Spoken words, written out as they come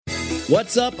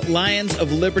What's up, Lions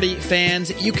of Liberty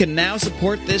fans? You can now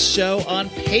support this show on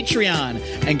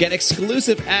Patreon and get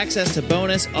exclusive access to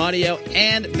bonus audio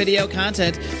and video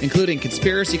content, including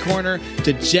Conspiracy Corner,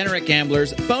 Degenerate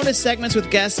Gamblers, bonus segments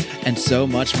with guests, and so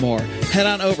much more. Head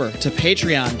on over to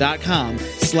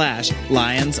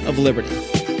patreon.com/Lions of Liberty.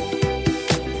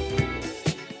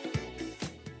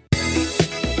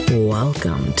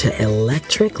 Welcome to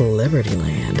Electric Liberty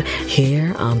Land,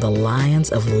 here on the Lions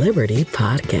of Liberty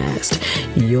podcast,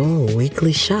 your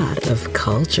weekly shot of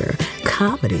culture,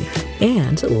 comedy,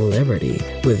 and liberty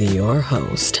with your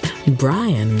host,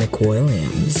 Brian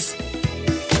McWilliams.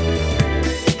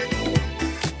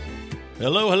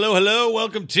 Hello.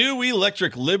 Welcome to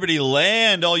Electric Liberty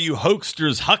Land, all you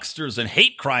hoaxsters, hucksters, and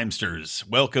hate crimesters.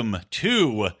 Welcome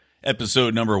to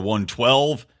episode number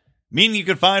 112. Meaning you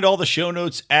can find all the show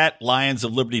notes at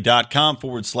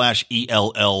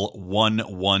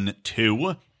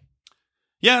lionsofliberty.com/ELL112.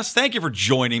 Yes, thank you for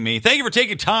joining me. Thank you for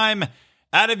taking time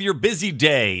out of your busy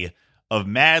day of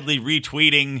madly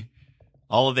retweeting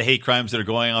all of the hate crimes that are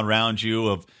going on around you,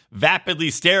 of vapidly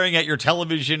staring at your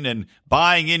television and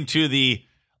buying into the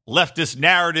leftist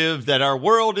narrative that our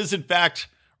world is in fact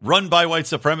run by white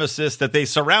supremacists, that they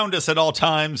surround us at all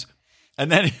times. And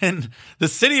then in the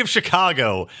city of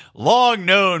Chicago, long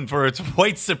known for its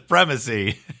white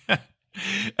supremacy,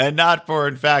 and not for,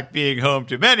 in fact, being home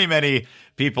to many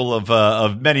people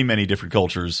of many different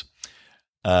cultures,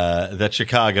 that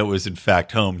Chicago is, in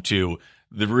fact, home to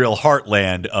the real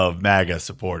heartland of MAGA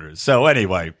supporters. So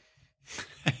anyway,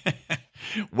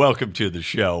 welcome to the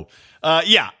show.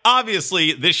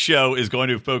 Obviously, this show is going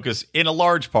to focus in a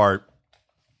large part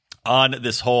on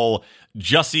this whole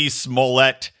Jussie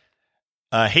Smollett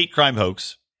hate crime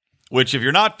hoax, which, if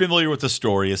you're not familiar with the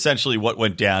story, essentially what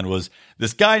went down was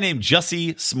this guy named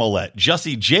Jussie Smollett,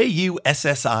 Jussie,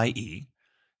 Jussie.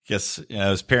 Guess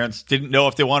his parents didn't know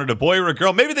if they wanted a boy or a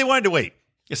girl. Maybe they wanted to wait.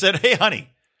 He said, hey, honey,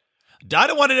 I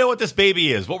don't want to know what this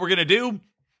baby is. What we're going to do,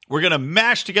 we're going to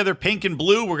mash together pink and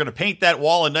blue. We're going to paint that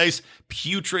wall a nice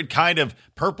putrid kind of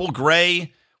purple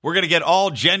gray. We're going to get all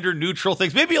gender neutral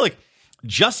things. Maybe like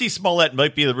Jussie Smollett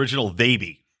might be the original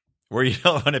baby, where you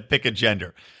don't want to pick a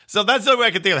gender. So that's the way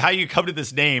I can think of how you come to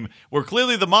this name, where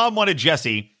clearly the mom wanted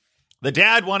Jesse, the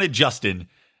dad wanted Justin,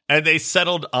 and they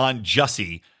settled on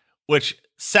Jussie, which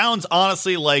sounds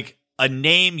honestly like a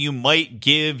name you might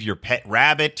give your pet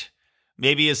rabbit.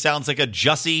 Maybe it sounds like a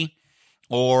Jussie,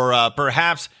 or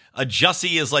perhaps a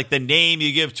Jussie is like the name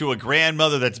you give to a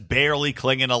grandmother that's barely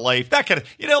clinging to life. That kind of,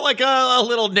 like a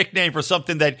little nickname for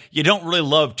something that you don't really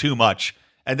love too much.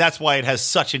 And that's why it has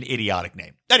such an idiotic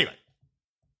name. Anyway,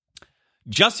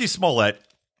 Jussie Smollett,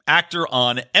 actor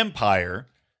on Empire,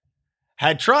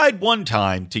 had tried one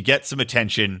time to get some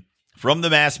attention from the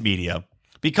mass media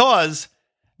because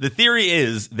the theory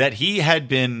is that he had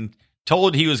been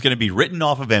told he was going to be written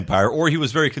off of Empire, or he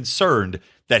was very concerned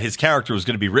that his character was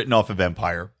going to be written off of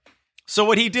Empire. So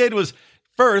what he did was,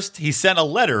 first, he sent a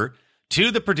letter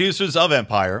to the producers of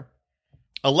Empire,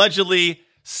 allegedly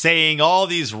saying all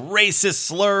these racist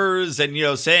slurs and,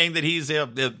 saying that he's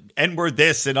N-word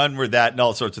this and N-word that and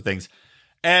all sorts of things.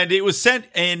 And it was sent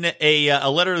in a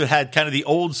letter that had kind of the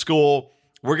old school,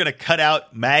 we're going to cut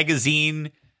out magazine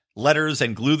letters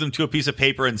and glue them to a piece of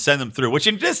paper and send them through, which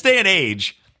in this day and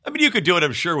age, I mean, you could do it,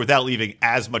 I'm sure, without leaving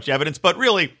as much evidence. But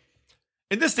really,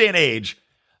 in this day and age,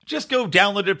 just go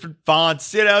download different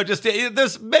fonts.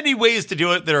 There's many ways to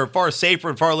do it that are far safer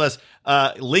and far less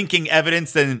linking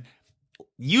evidence than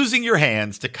using your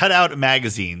hands to cut out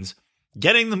magazines,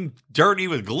 getting them dirty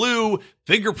with glue,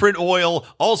 fingerprint oil,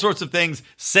 all sorts of things,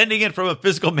 sending it from a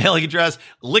physical mailing address,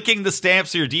 licking the stamp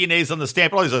so your DNA's on the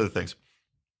stamp, all these other things.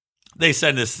 They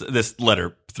send this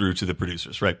letter through to the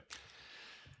producers, right?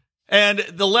 And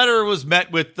the letter was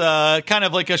met with kind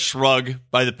of like a shrug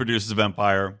by the producers of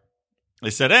Empire.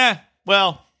 They said,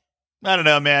 well, I don't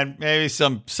know, man. Maybe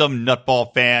some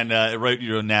nutball fan wrote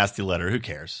you a nasty letter. Who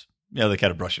cares? They kind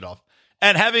of brush it off.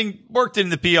 And having worked in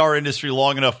the PR industry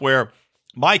long enough where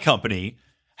my company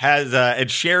has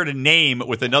had shared a name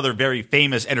with another very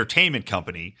famous entertainment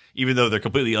company, even though they're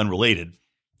completely unrelated,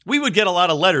 we would get a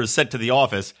lot of letters sent to the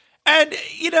office. And,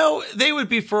 they would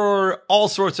be for all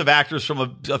sorts of actors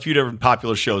from a few different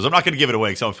popular shows. I'm not going to give it away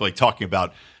because I don't feel like talking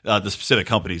about the specific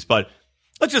companies. But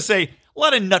let's just say a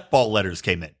lot of nutball letters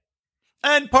came in.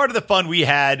 And part of the fun we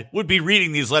had would be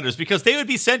reading these letters because they would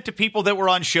be sent to people that were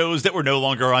on shows that were no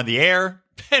longer on the air.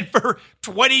 And for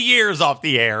 20 years off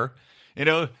the air,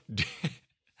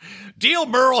 Deal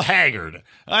Merle Haggard.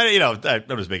 I'm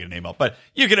just making a name up, but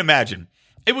you can imagine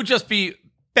it would just be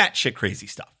batshit crazy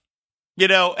stuff.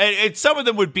 And some of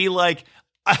them would be like,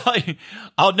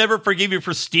 I'll never forgive you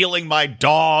for stealing my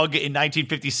dog in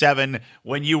 1957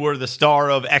 when you were the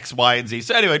star of X, Y, and Z.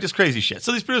 So anyway, just crazy shit.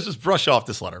 So these producers brush off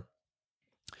this letter.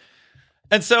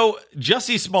 And so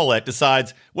Jussie Smollett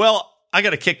decides, well, I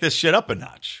got to kick this shit up a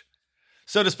notch.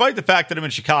 So despite the fact that I'm in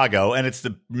Chicago and it's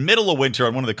the middle of winter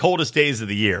on one of the coldest days of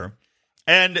the year,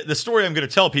 and the story I'm going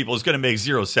to tell people is going to make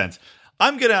zero sense,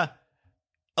 I'm going to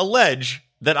allege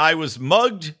that I was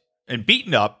mugged and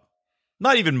beaten up,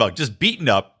 not even mugged, just beaten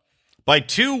up by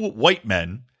two white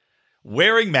men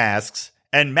wearing masks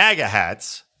and MAGA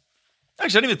hats.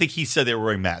 Actually, I don't even think he said they were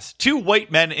wearing masks. Two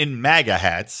white men in MAGA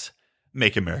hats,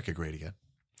 make America great again,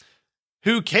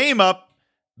 who came up,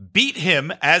 beat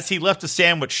him as he left a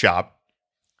sandwich shop,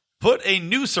 put a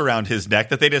noose around his neck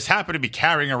that they just happened to be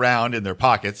carrying around in their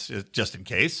pockets, just in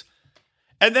case,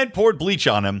 and then poured bleach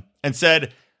on him and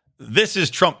said, "This is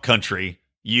Trump country,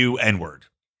 you N-word."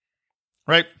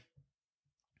 Right?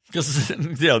 Because,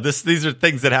 these are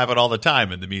things that happen all the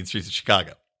time in the mean streets of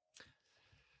Chicago.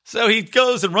 So he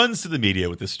goes and runs to the media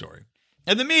with this story.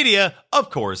 And the media, of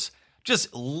course,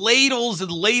 just ladles and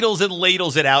ladles and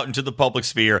ladles it out into the public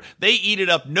sphere. They eat it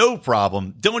up, no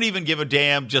problem. Don't even give a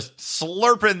damn. Just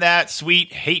slurping that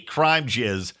sweet hate crime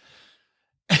jizz.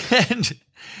 And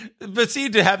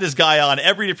proceed to have this guy on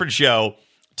every different show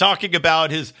talking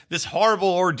about this horrible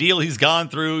ordeal he's gone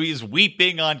through. He's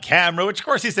weeping on camera, which of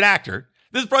course he's an actor.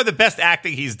 This is probably the best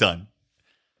acting he's done.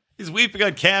 He's weeping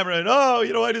on camera and,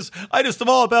 I just am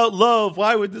all about love.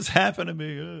 Why would this happen to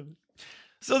me?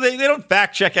 So they don't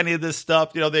fact check any of this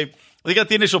stuff. They got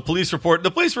the initial police report.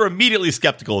 The police were immediately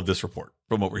skeptical of this report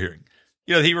from what we're hearing.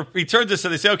 He turns this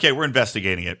and they say, okay, we're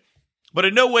investigating it. But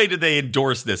in no way did they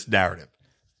endorse this narrative.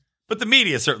 But the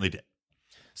media certainly did.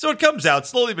 So it comes out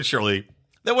slowly but surely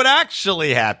that what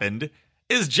actually happened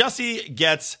is Jussie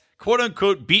gets quote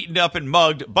unquote beaten up and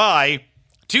mugged by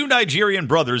two Nigerian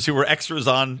brothers who were extras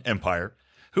on Empire,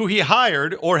 who he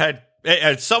hired or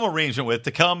had some arrangement with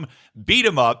to come beat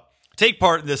him up, take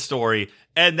part in this story,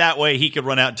 and that way he could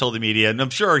run out and tell the media. And I'm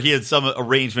sure he had some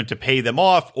arrangement to pay them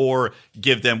off or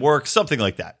give them work, something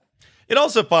like that. It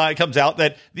also comes out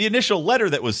that the initial letter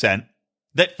that was sent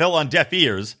that fell on deaf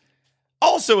ears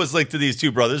also is linked to these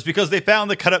two brothers because they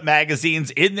found the cut-up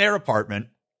magazines in their apartment.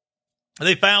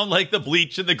 They found the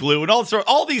bleach and the glue and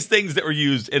all these things that were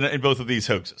used in both of these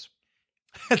hoaxes.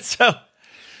 And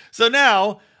so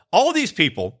now all these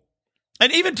people,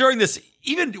 and even during this,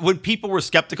 even when people were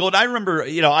skeptical, and I remember,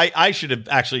 I should have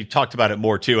actually talked about it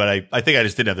more too, and I think I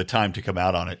just didn't have the time to come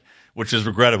out on it, which is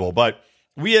regrettable. But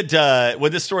we had,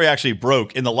 when this story actually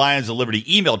broke in the Lions of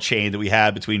Liberty email chain that we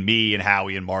had between me and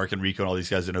Howie and Mark and Rico and all these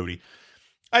guys and Odie,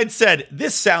 I'd said,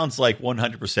 this sounds like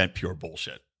 100% pure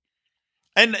bullshit.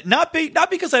 And not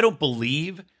because I don't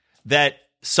believe that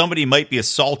somebody might be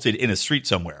assaulted in a street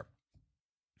somewhere.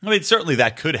 I mean, certainly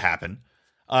that could happen.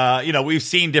 We've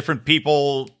seen different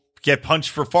people get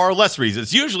punched for far less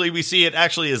reasons. Usually we see it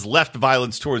actually as left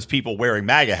violence towards people wearing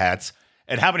MAGA hats.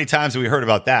 And how many times have we heard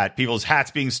about that? People's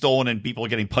hats being stolen and people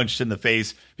getting punched in the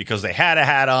face because they had a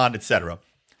hat on, etc.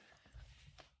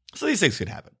 So these things can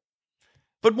happen.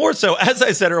 But more so, as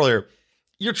I said earlier,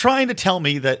 you're trying to tell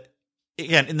me that,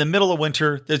 again, in the middle of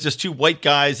winter, there's just two white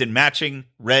guys in matching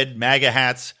red MAGA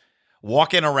hats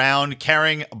walking around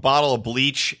carrying a bottle of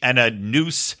bleach and a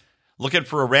noose looking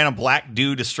for a random black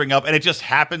dude to string up, and it just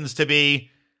happens to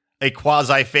be a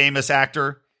quasi-famous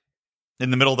actor in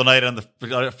the middle of the night on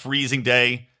a freezing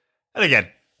day. And again,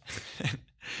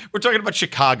 we're talking about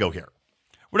Chicago here.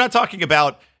 We're not talking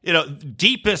about,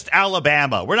 deepest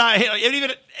Alabama. We're not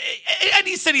even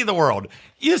any city in the world.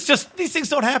 It's just, these things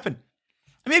don't happen.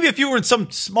 Maybe if you were in some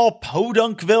small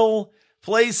Podunkville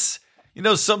place,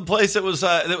 some place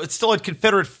that still had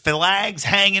Confederate flags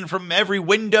hanging from every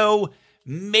window,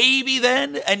 maybe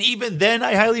then, and even then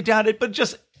I highly doubt it, but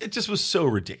it just was so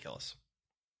ridiculous.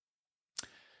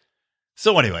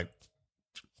 So anyway,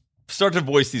 start to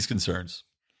voice these concerns.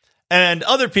 And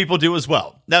other people do as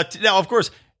well. Now, of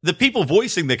course, the people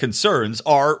voicing the concerns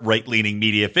are right-leaning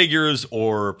media figures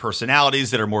or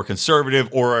personalities that are more conservative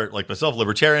or, like myself,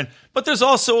 libertarian. But there's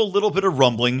also a little bit of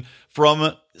rumbling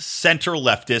from center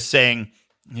leftists saying,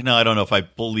 I don't know if I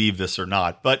believe this or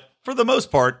not. But for the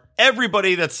most part,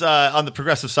 everybody that's on the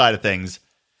progressive side of things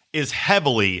is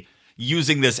heavily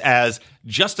using this as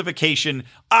justification.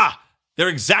 They're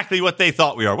exactly what they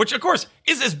thought we are, which, of course,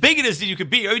 is as bigoted as you could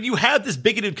be. I mean, you have this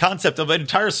bigoted concept of an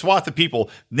entire swath of people,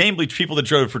 namely people that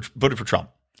voted for Trump.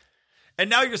 And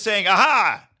now you're saying,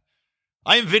 aha,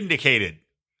 I am vindicated.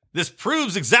 This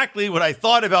proves exactly what I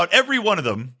thought about every one of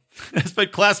them. It's been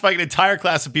classifying an entire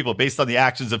class of people based on the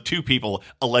actions of two people,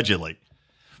 allegedly.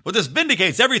 But this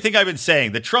vindicates everything I've been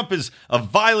saying, that Trump is a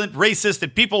violent racist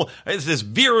and people is this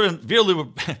virulent,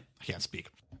 I can't speak.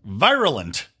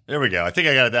 Virulent. There we go. I think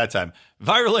I got it that time.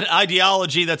 Virulent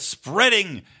ideology that's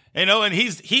spreading, and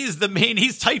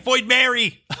he's Typhoid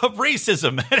Mary of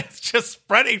racism, and it's just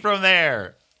spreading from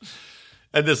there.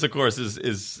 And this, of course,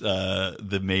 is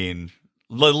the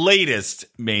latest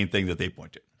main thing that they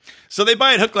point to. So they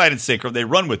buy it hook, line, and sinker. They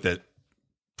run with it.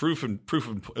 Proof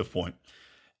of point.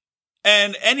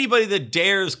 And anybody that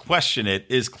dares question it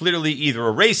is clearly either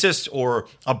a racist or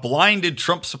a blinded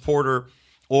Trump supporter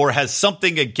or has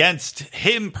something against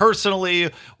him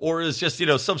personally or is just,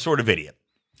 some sort of idiot.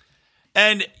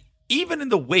 And even in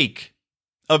the wake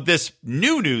of this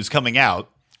new news coming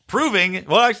out,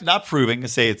 actually not proving, I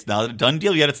say it's not a done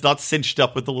deal yet, it's not cinched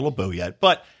up with the little bow yet,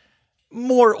 but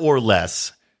more or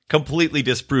less completely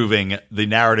disproving the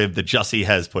narrative that Jussie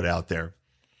has put out there.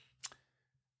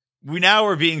 We now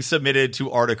are being submitted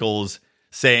to articles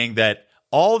saying that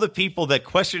all the people that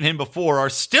questioned him before are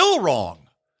still wrong,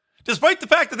 despite the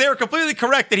fact that they were completely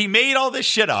correct, that he made all this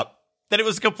shit up, that it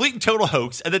was a complete and total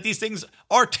hoax, and that these things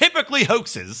are typically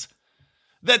hoaxes,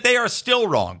 that they are still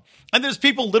wrong. And there's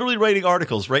people literally writing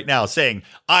articles right now saying,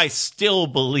 I still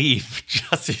believe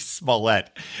Jussie Smollett.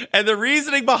 And the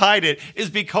reasoning behind it is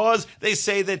because they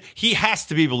say that he has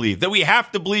to be believed, that we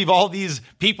have to believe all these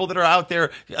people that are out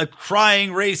there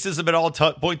crying racism at all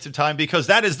points in time, because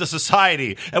that is the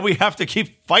society. And we have to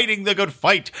keep fighting the good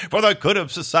fight for the good of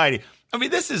society. I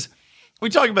mean, we're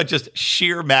talking about just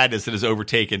sheer madness that has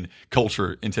overtaken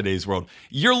culture in today's world.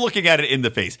 You're looking at it in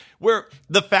the face, where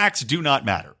the facts do not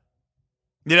matter.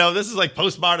 This is like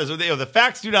postmodernism. The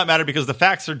facts do not matter because the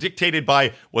facts are dictated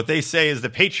by what they say is the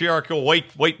patriarchal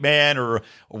white man or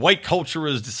white culture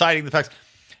is deciding the facts.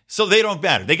 So they don't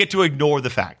matter. They get to ignore the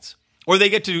facts, or they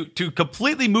get to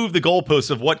completely move the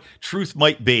goalposts of what truth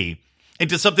might be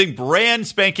into something brand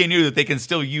spanking new that they can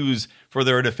still use for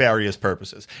their nefarious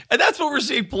purposes. And that's what we're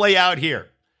seeing play out here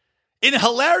in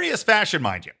hilarious fashion,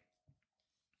 mind you.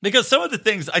 Because some of the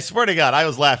things, I swear to God, I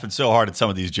was laughing so hard at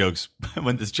some of these jokes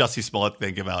when this Jussie Smollett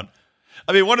thing came out.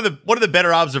 I mean, one of the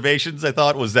better observations I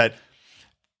thought was that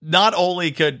not only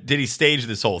did he stage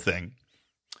this whole thing,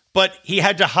 but he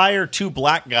had to hire 2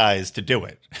 black guys to do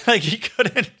it. Like he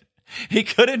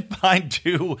couldn't find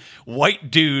 2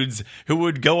 white dudes who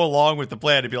would go along with the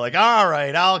plan to be like, all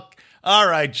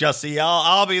right, Jussie,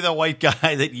 I'll be the white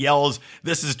guy that yells,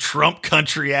 this is Trump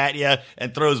country at you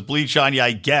and throws bleach on you,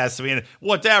 I guess. I mean,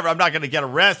 whatever. I'm not going to get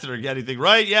arrested or get anything,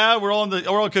 right? Yeah, we're all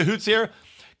in cahoots here.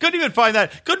 Couldn't even find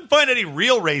that. Couldn't find any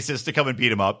real racists to come and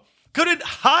beat him up. Couldn't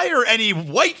hire any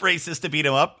white racists to beat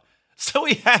him up. So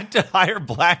he had to hire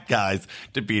black guys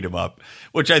to beat him up,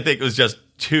 which I think was just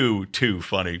too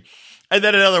funny. And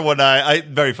then another one,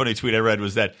 very funny tweet I read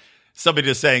was that somebody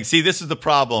just saying, see, this is the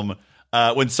problem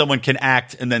when someone can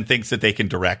act and then thinks that they can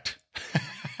direct.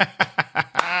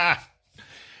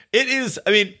 It is,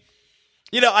 I mean,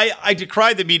 I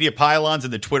decry the media pylons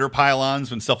and the Twitter pylons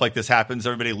when stuff like this happens,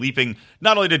 everybody leaping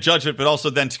not only to judgment, but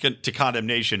also then to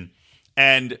condemnation.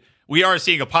 And we are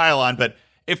seeing a pylon, but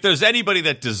if there's anybody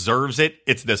that deserves it,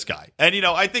 it's this guy. And,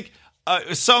 I think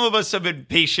some of us have been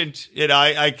patient.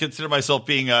 I consider myself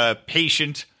being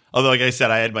patient, although, like I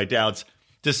said, I had my doubts,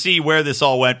 to see where this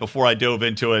all went before I dove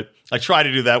into it. I try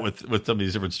to do that with some of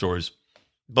these different stories.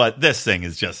 But this thing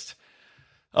is just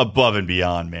above and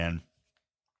beyond, man.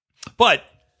 But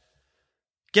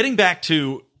getting back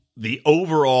to the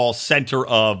overall center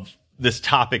of this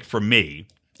topic for me,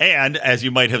 and as you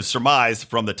might have surmised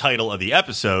from the title of the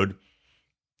episode,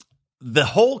 the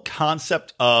whole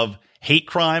concept of hate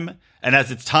crime, and as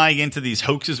it's tying into these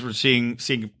hoaxes we're seeing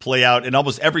play out, and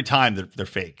almost every time they're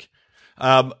fake.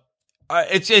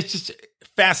 It's just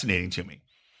fascinating to me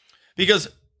because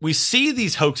we see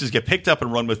these hoaxes get picked up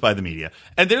and run with by the media.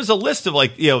 And there's a list of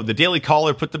the Daily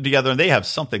Caller put them together and they have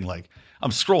something like,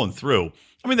 I'm scrolling through.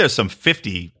 I mean, there's some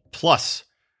 50 plus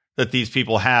that these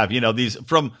people have, these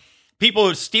from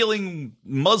people stealing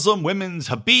Muslim women's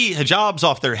hijabs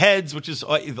off their heads, which is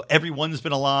everyone's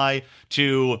been a lie,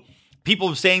 to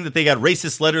people saying that they got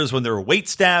racist letters when they were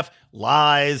waitstaff,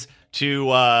 lies, to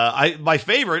my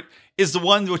favorite is the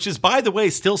one which is, by the way,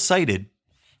 still cited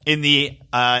in the,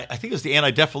 I think it was the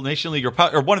Anti-Defamation League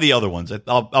or one of the other ones.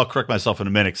 I'll correct myself in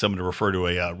a minute because I'm going to refer to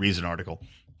a Reason article.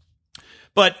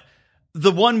 But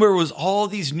the one where it was all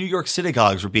these New York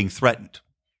synagogues were being threatened.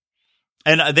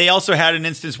 And they also had an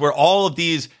instance where all of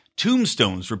these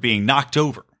tombstones were being knocked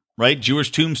over, right?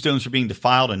 Jewish tombstones were being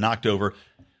defiled and knocked over.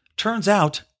 Turns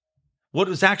out what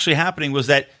was actually happening was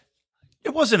that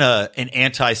it wasn't an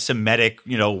anti-Semitic,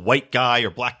 white guy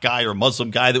or black guy or Muslim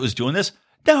guy that was doing this.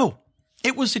 No,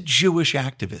 It was a Jewish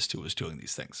activist who was doing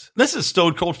these things. This is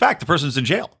stone cold fact. The person's in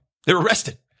jail. They were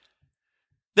arrested.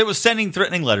 That was sending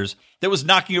threatening letters, that was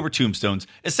knocking over tombstones,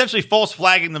 essentially false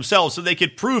flagging themselves so they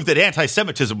could prove that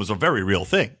anti-Semitism was a very real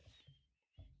thing.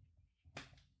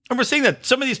 And we're seeing that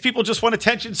some of these people just want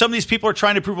attention. Some of these people are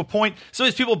trying to prove a point. Some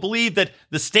of these people believe that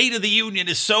the State of the Union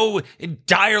is so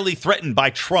direly threatened by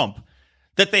Trump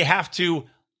that they have to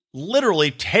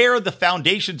literally tear the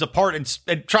foundations apart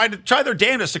and try their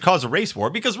damnedest to cause a race war.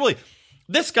 Because really,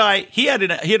 this guy, he had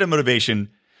a motivation,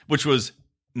 which was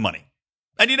money.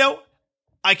 And you know,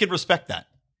 I can respect that.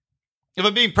 If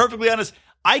I'm being perfectly honest,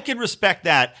 I can respect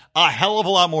that a hell of a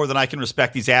lot more than I can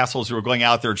respect these assholes who are going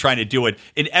out there trying to do it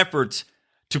in efforts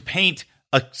to paint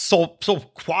a sole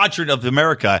quadrant of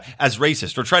America as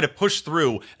racist or try to push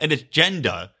through an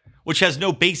agenda which has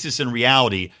no basis in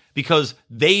reality because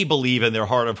they believe in their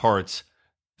heart of hearts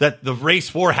that the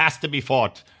race war has to be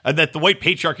fought and that the white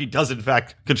patriarchy does in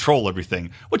fact control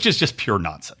everything, which is just pure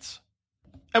nonsense.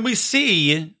 And we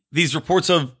see these reports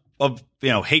of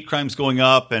hate crimes going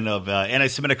up and of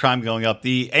anti-Semitic crime going up.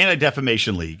 The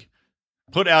Anti-Defamation League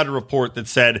put out a report that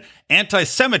said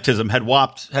anti-Semitism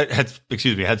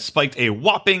had spiked a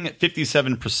whopping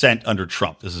 57% under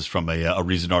Trump. This is from a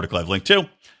recent article I've linked to.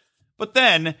 But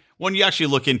then when you actually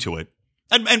look into it,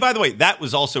 and by the way, that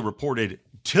was also reported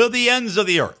to the ends of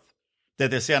the earth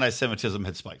that this anti-Semitism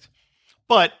had spiked.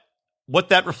 But what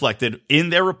that reflected in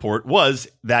their report was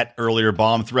that earlier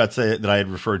bomb threats that I had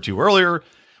referred to earlier,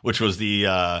 which was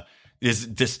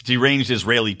this deranged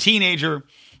Israeli teenager.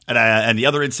 And the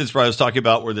other instance where I was talking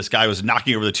about where this guy was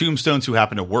knocking over the tombstones who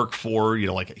happened to work for, he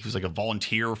was like a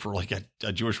volunteer for like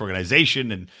a Jewish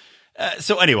organization. And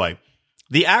so anyway,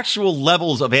 the actual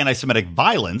levels of anti-Semitic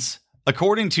violence,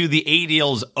 according to the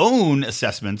ADL's own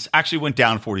assessments, actually went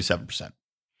down 47%.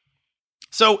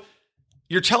 So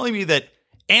you're telling me that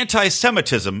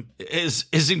anti-Semitism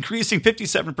is increasing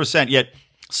 57%, yet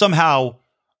somehow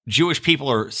Jewish people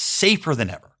are safer than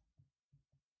ever.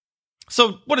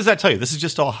 So what does that tell you? This is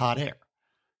just all hot air.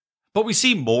 But we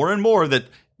see more and more that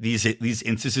these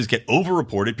instances get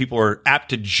overreported. People are apt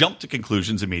to jump to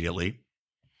conclusions immediately.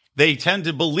 They tend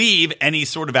to believe any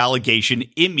sort of allegation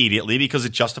immediately because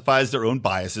it justifies their own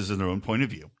biases and their own point of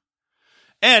view.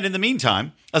 And in the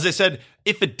meantime, as I said,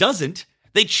 if it doesn't,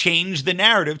 they change the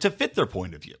narrative to fit their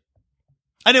point of view.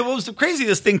 And what was the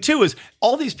craziest thing too is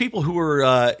all these people who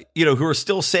are, who are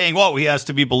still saying, well, he has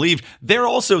to be believed. They're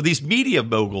also these media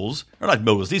moguls, or not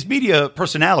moguls, these media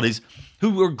personalities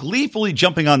who are gleefully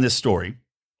jumping on this story.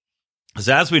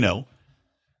 As we know,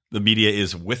 the media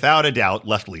is without a doubt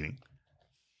left-leaning.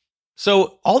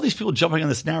 So all these people jumping on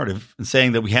this narrative and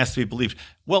saying that we have to be believed.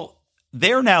 Well,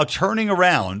 they're now turning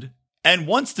around. And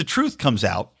once the truth comes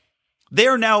out,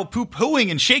 they're now poo-pooing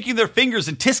and shaking their fingers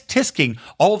and tisk-tisking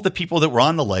all of the people that were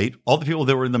on the light, all the people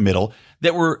that were in the middle,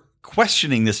 that were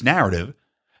questioning this narrative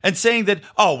and saying that,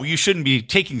 oh, well, you shouldn't be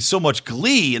taking so much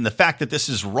glee in the fact that this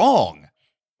is wrong.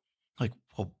 Like,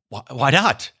 well, why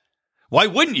not? Why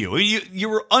wouldn't you? You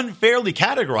were unfairly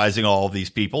categorizing all of these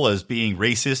people as being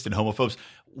racist and homophobes.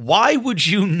 Why would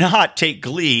you not take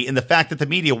glee in the fact that the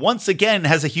media once again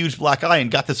has a huge black eye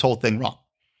and got this whole thing wrong?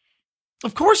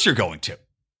 Of course you're going to.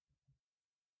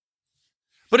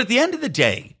 But at the end of the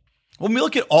day, when we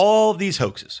look at all of these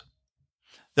hoaxes,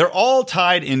 they're all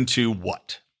tied into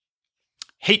what?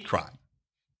 Hate crime,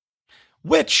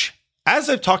 which, as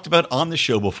I've talked about on the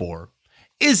show before,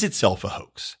 is itself a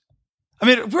hoax. I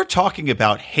mean, if we're talking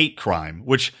about hate crime,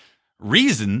 which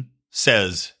reason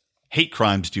says hate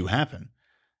crimes do happen,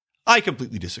 I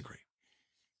completely disagree.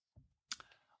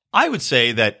 I would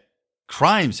say that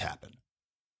crimes happen.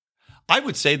 I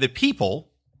would say that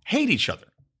people hate each other.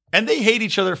 And they hate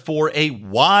each other for a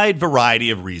wide variety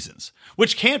of reasons,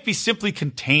 which can't be simply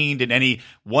contained in any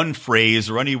one phrase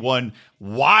or any one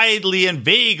widely and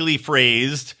vaguely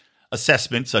phrased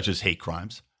assessment, such as hate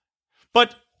crimes.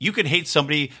 But you can hate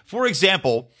somebody, for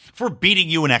example, for beating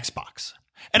you in Xbox.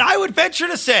 And I would venture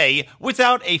to say,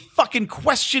 without a fucking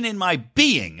question in my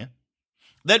being,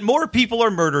 that more people are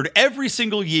murdered every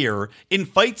single year in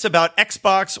fights about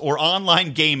Xbox or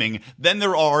online gaming than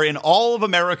there are in all of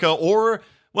America or,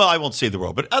 well, I won't say the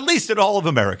world, but at least in all of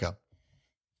America,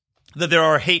 that there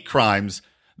are hate crimes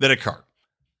that occur.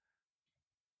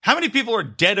 How many people are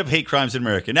dead of hate crimes in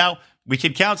America? Now, we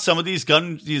can count some of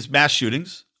these mass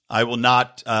shootings. I will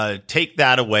not take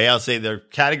that away. I'll say they're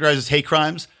categorized as hate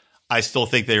crimes. I still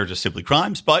think they are just simply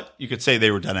crimes, but you could say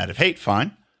they were done out of hate.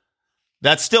 Fine.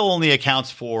 That still only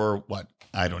accounts for what?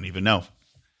 I don't even know.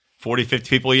 40, 50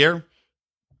 people a year?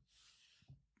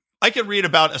 I can read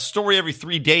about a story every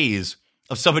 3 days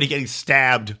of somebody getting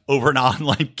stabbed over an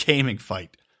online gaming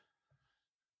fight.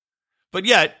 But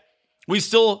yet, we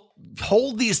still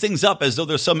hold these things up as though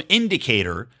there's some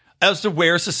indicator as to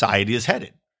where society is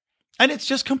headed. And it's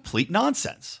just complete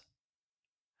nonsense.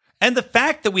 And the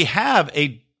fact that we have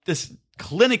this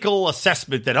clinical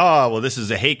assessment that, this is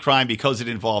a hate crime because it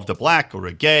involved a black or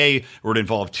a gay, or it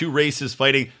involved two races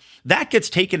fighting, that gets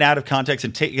taken out of context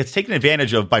and gets taken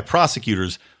advantage of by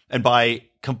prosecutors and by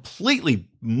completely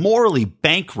morally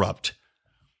bankrupt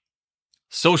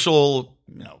social,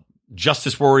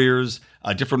 justice warriors,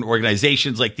 different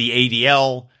organizations like the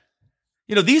ADL.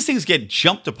 These things get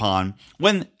jumped upon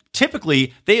when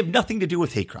typically they have nothing to do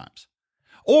with hate crimes.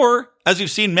 Or, as we've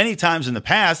seen many times in the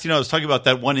past, I was talking about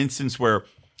that one instance where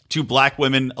two black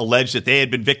women alleged that they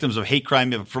had been victims of hate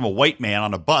crime from a white man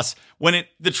on a bus. When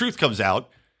the truth comes out,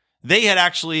 they had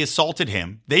actually assaulted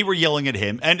him. They were yelling at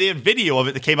him, and they had video of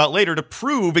it that came out later to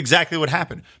prove exactly what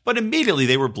happened. But immediately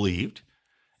they were believed.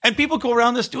 And people go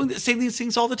around saying these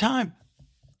things all the time.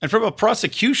 And from a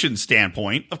prosecution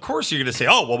standpoint, of course, you're going to say,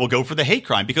 we'll go for the hate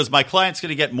crime because my client's going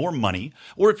to get more money.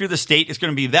 Or if you're the state, it's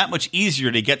going to be that much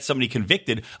easier to get somebody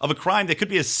convicted of a crime that could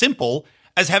be as simple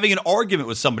as having an argument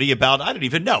with somebody about, I don't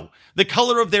even know, the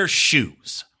color of their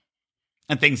shoes.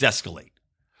 And things escalate.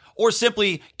 Or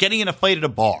simply getting in a fight at a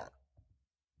bar.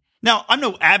 Now, I'm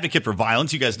no advocate for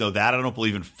violence. You guys know that. I don't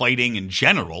believe in fighting in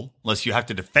general, unless you have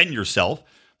to defend yourself.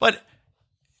 But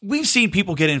we've seen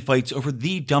people get in fights over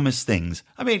the dumbest things.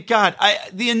 I mean, God,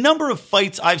 the number of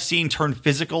fights I've seen turn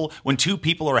physical when two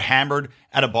people are hammered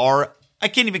at a bar, I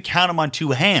can't even count them on two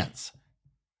hands.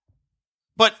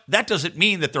 But that doesn't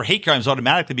mean that they're hate crimes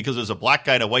automatically because there's a black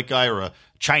guy and a white guy or a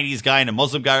Chinese guy and a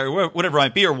Muslim guy or whatever it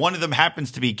might be, or one of them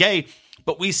happens to be gay.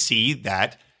 But we see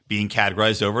that being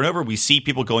categorized over and over. We see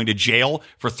people going to jail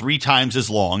for 3 times as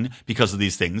long because of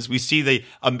these things. We see the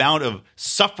amount of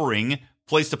suffering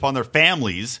placed upon their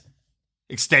families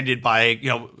extended by,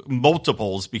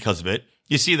 multiples because of it.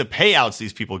 You see the payouts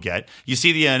these people get. You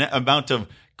see the amount of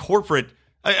corporate.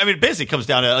 I mean, it basically comes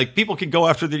down to people can go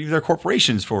after their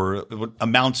corporations for what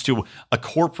amounts to a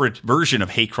corporate version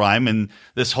of hate crime and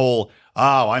this whole,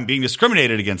 I'm being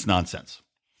discriminated against nonsense.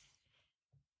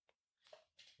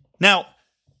 Now,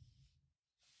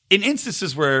 in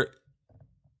instances where,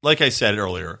 like I said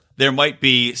earlier, there might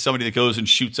be somebody that goes and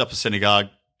shoots up a synagogue,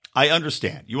 I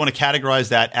understand. You want to categorize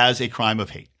that as a crime of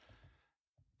hate.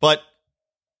 But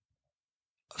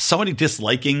somebody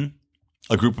disliking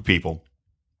a group of people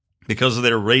because of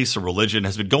their race or religion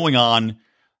has been going on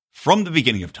from the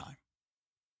beginning of time.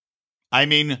 I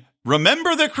mean,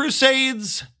 remember the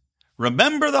Crusades?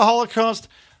 Remember the Holocaust?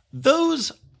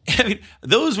 Those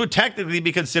would technically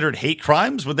be considered hate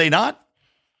crimes, would they not?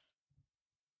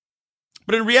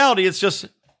 But in reality, it's just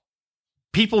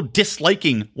people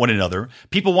disliking one another,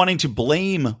 people wanting to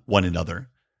blame one another,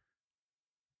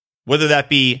 whether that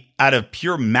be out of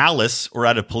pure malice or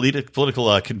out of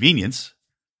political convenience.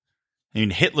 I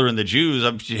mean, Hitler and the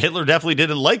Jews, Hitler definitely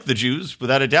didn't like the Jews,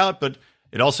 without a doubt, but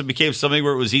it also became something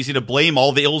where it was easy to blame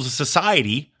all the ills of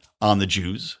society on the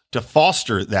Jews to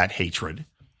foster that hatred,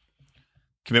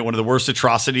 commit one of the worst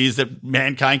atrocities that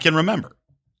mankind can remember.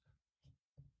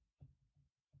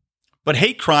 But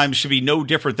hate crimes should be no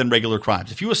different than regular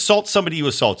crimes. If you assault somebody, you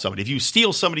assault somebody. If you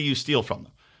steal somebody, you steal from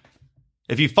them.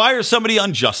 If you fire somebody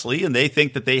unjustly and they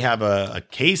think that they have a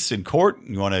case in court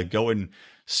and you want to go and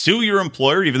sue your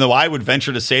employer, even though I would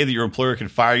venture to say that your employer can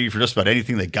fire you for just about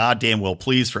anything they goddamn well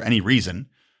please for any reason,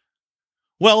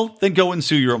 well, then go and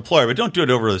sue your employer. But don't do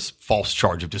it over this false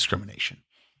charge of discrimination.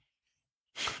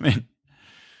 I mean,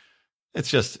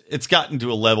 it's gotten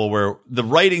to a level where the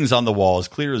writing's on the wall is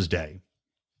clear as day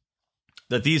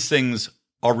that these things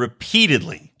are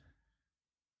repeatedly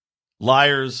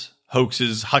liars,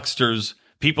 hoaxes, hucksters,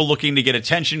 people looking to get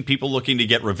attention, people looking to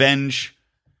get revenge,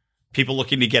 people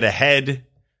looking to get ahead.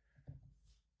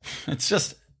 It's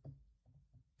just,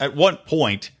 at what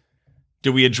point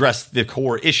do we address the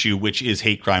core issue, which is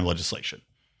hate crime legislation,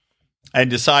 and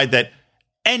decide that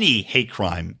any hate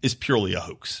crime is purely a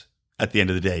hoax at the end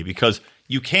of the day? Because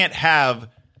you can't have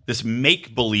this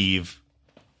make-believe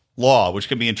law, which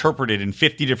can be interpreted in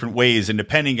 50 different ways, and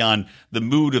depending on the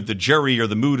mood of the jury or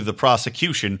the mood of the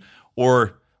prosecution,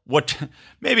 or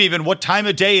maybe even what time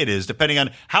of day it is, depending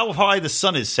on how high the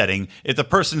sun is setting, if the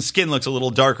person's skin looks a little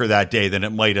darker that day than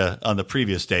it might on the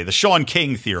previous day. The Sean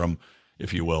King theorem,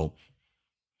 if you will.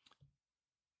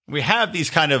 We have these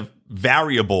kind of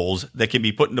variables that can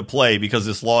be put into play because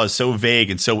this law is so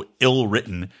vague and so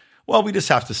ill-written. Well, we just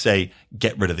have to say,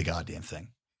 get rid of the goddamn thing.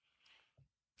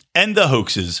 End the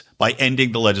hoaxes by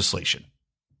ending the legislation.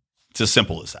 It's as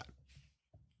simple as that.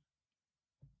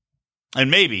 And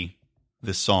maybe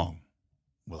this song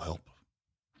will help.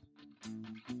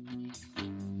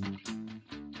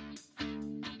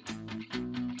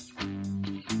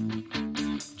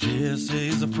 Yes,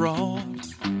 he's a fraud.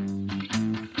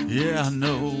 Yeah, I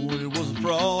know it was a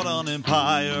fraud on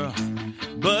Empire.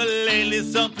 But lately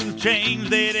something's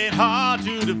changed, it ain't hard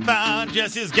to define.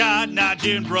 Jesse's got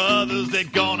Nigerian brothers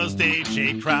that gonna stage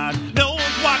hate crimes. No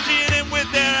one's watching him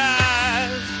with their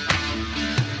eyes,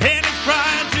 and he's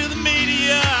crying to the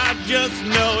media, I just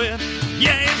know it.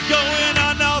 Yeah, he's going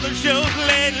on all the shows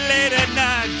late at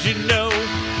night, you know.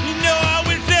 I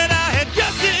wish that I had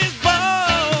Jesse's balls.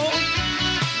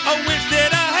 I wish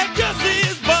that I had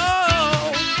Jesse's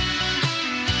balls.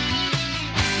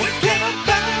 When can I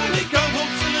finally go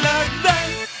home like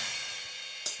that?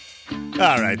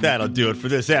 All right, that'll do it for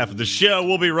this half of the show.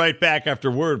 We'll be right back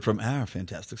after word from our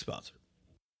fantastic sponsor.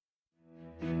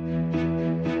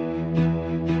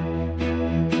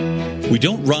 We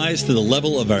don't rise to the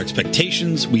level of our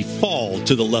expectations, we fall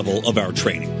to the level of our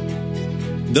training.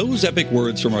 Those epic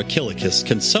words from Archilochus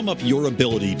can sum up your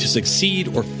ability to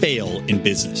succeed or fail in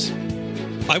business.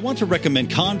 I want to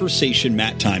recommend Conversation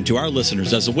Mat Time to our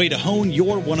listeners as a way to hone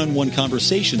your one-on-one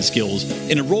conversation skills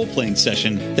in a role-playing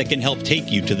session that can help take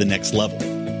you to the next level.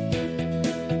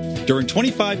 During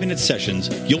 25-minute sessions,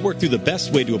 you'll work through the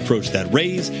best way to approach that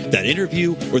raise, that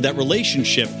interview, or that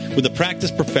relationship with a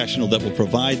practiced professional that will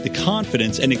provide the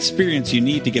confidence and experience you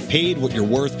need to get paid what you're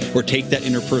worth or take that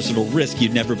interpersonal risk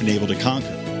you've never been able to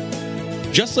conquer.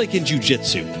 Just like in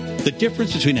jiu-jitsu, the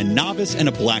difference between a novice and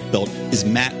a black belt is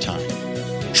mat time.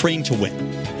 Train to win.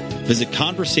 Visit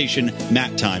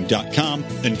conversationmattime.com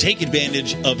and take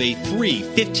advantage of a free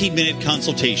 15-minute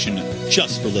consultation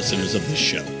just for listeners of this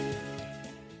show.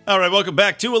 All right, welcome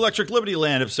back to Electric Liberty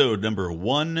Land, episode number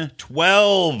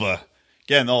 112.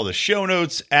 Again, all the show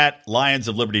notes at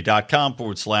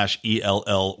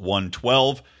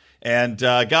lionsofliberty.com/ELL112. And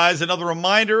guys, another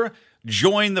reminder,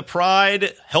 join the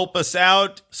Pride, help us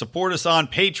out, support us on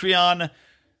Patreon,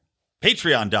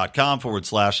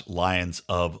 patreon.com/Lions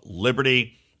of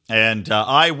Liberty. And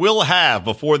I will have,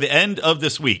 before the end of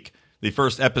this week, the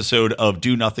first episode of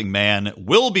Do Nothing Man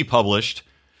will be published.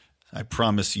 I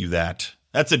promise you that.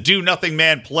 That's a Do Nothing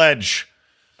Man pledge.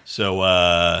 So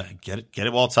get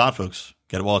it while it's hot, folks.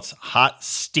 Get it while it's hot,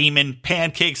 steaming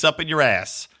pancakes up in your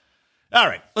ass. All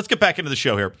right, let's get back into the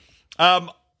show here.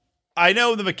 I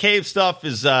know the McCabe stuff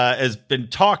has been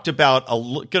talked about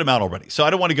a good amount already, so I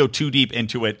don't want to go too deep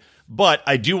into it, but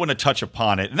I do want to touch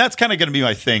upon it, and that's kind of going to be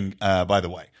my thing, by the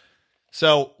way.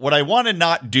 So what I want to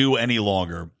not do any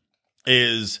longer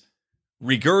is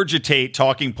regurgitate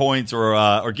talking points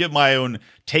or give my own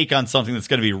take on something that's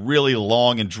going to be really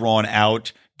long and drawn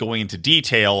out, going into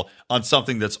detail on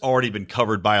something that's already been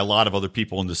covered by a lot of other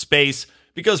people in the space.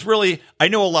 Because really, I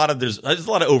know there's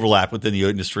a lot of overlap within the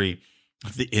industry.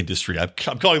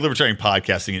 I'm calling libertarian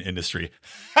podcasting an industry.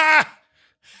 Ha!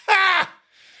 Ha!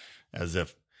 As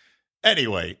if.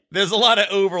 Anyway, there's a lot of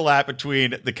overlap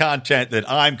between the content that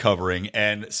I'm covering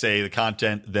and, say, the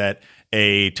content that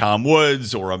a Tom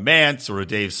Woods or a Mance or a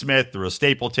Dave Smith or a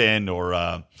Stapleton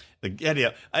or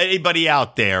anybody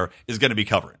out there is going to be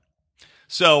covering.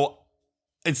 So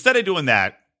instead of doing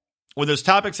that, when there's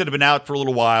topics that have been out for a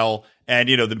little while and,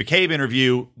 the McCabe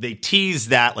interview, they teased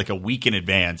that like a week in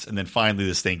advance, and then finally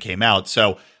this thing came out.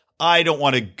 So I don't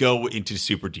want to go into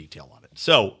super detail on it.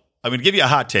 So I'm going to give you a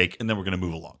hot take, and then we're going to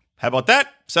move along. How about that?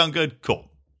 Sound good? Cool.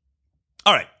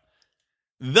 All right.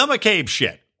 The McCabe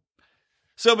shit.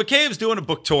 So McCabe's doing a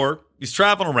book tour. He's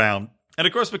traveling around. And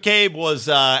of course, McCabe was,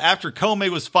 after Comey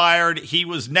was fired, he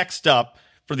was next up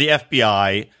for the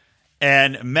FBI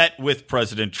and met with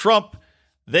President Trump.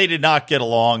 They did not get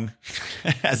along,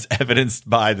 as evidenced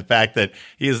by the fact that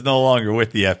he is no longer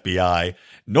with the FBI,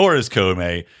 nor is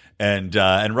Comey. And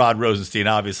Rod Rosenstein,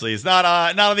 obviously, is not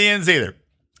on the ends either.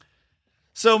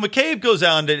 So McCabe goes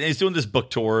out and he's doing this book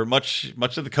tour, much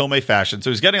of the Comey fashion. So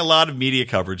he's getting a lot of media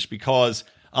coverage because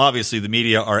obviously the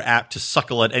media are apt to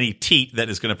suckle at any teat that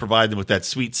is going to provide them with that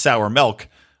sweet, sour milk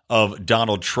of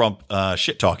Donald Trump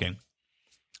shit talking.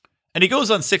 And he goes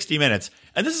on 60 Minutes,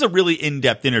 and this is a really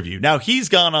in-depth interview. Now, he's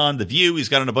gone on The View. He's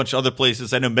gone on a bunch of other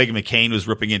places. I know Meghan McCain was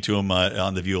ripping into him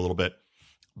on The View a little bit.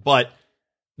 But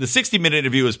the 60-minute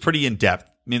interview is pretty in-depth.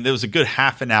 I mean, there was a good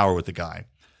half an hour with the guy.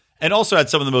 And also had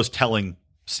some of the most telling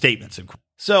statements.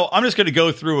 So I'm just going to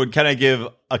go through and kind of give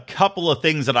a couple of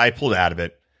things that I pulled out of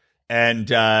it. And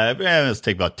let's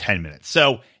take about 10 minutes.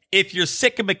 So if you're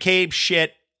sick of McCabe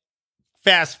shit,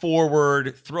 fast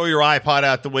forward, throw your iPod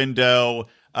out the window,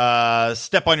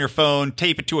 step on your phone,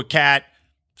 tape it to a cat,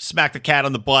 smack the cat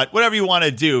on the butt, whatever you want to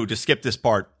do to skip this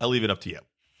part. I'll leave it up to you.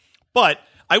 But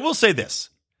I will say this.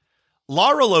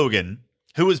 Lara Logan,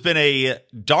 who has been a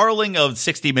darling of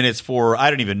 60 Minutes for, I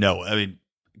don't even know. I mean,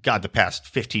 God, the past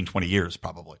 15, 20 years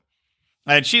probably.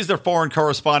 And she's their foreign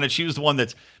correspondent. She was the one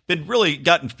that's been really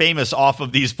gotten famous off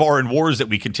of these foreign wars that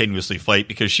we continuously fight,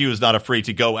 because she was not afraid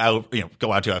to go out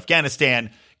to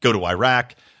Afghanistan, go to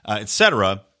Iraq,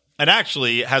 etc. And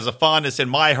actually has a fondness in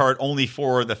my heart only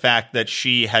for the fact that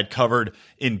she had covered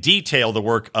in detail the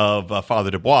work of Father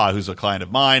Dubois, who's a client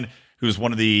of mine, who's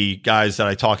one of the guys that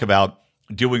I talk about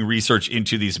doing research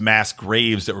into these mass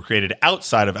graves that were created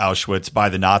outside of Auschwitz by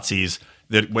the Nazis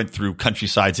that went through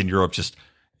countrysides in Europe,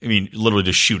 literally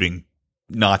just shooting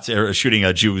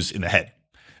Jews in the head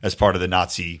as part of the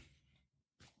Nazi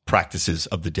practices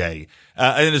of the day.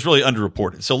 And it's really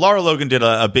underreported. So Lara Logan did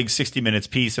a big 60 Minutes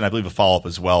piece, and I believe a follow-up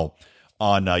as well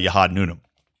on Jihad Noonan.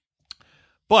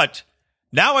 But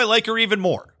now I like her even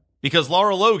more, because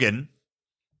Lara Logan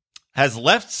has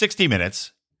left 60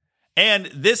 Minutes. And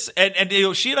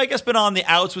she had, I guess, been on the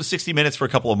outs with 60 Minutes for a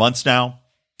couple of months now,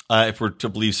 if we're to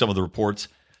believe some of the reports.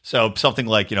 So something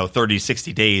like, 30,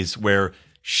 60 days where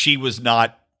she was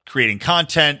not creating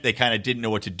content. They kind of didn't know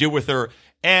what to do with her.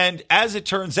 And as it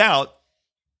turns out,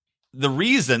 the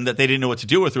reason that they didn't know what to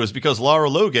do with her was because Lara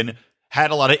Logan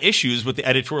had a lot of issues with the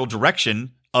editorial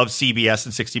direction of CBS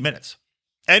and 60 Minutes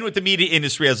and with the media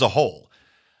industry as a whole.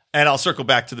 And I'll circle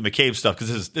back to the McCabe stuff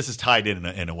because this is tied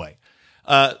in a way.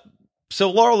 So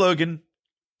Lara Logan,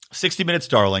 60 Minutes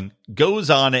darling,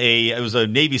 goes on it was a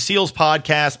Navy SEALs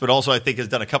podcast, but also I think has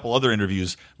done a couple other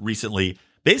interviews recently,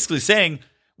 basically saying,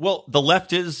 well, the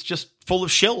left is just full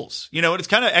of shills. And it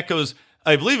kind of echoes,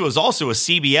 I believe it was also a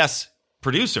CBS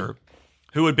producer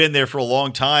who had been there for a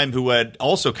long time, who had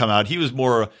also come out. He was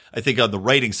more, I think, on the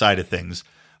writing side of things,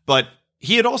 but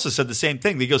he had also said the same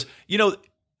thing. He goes,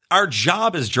 our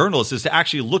job as journalists is to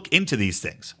actually look into these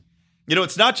things.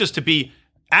 It's not just to be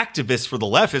activists for the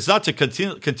left. It's not to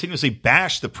continuously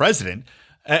bash the president.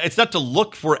 It's not to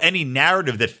look for any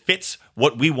narrative that fits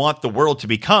what we want the world to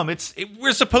become.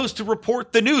 We're supposed to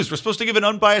report the news. We're supposed to give an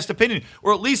unbiased opinion,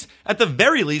 or at least, at the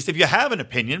very least, if you have an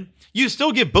opinion, you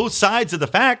still give both sides of the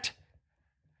fact.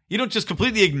 You don't just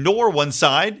completely ignore one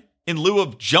side in lieu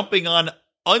of jumping on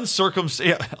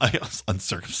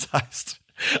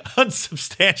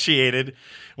unsubstantiated.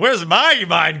 Where's my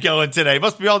mind going today?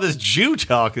 Must be all this Jew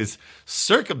talk, this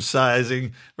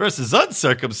circumcising versus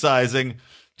uncircumcising.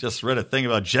 Just read a thing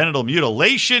about genital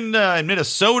mutilation in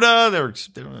Minnesota.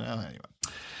 Anyway.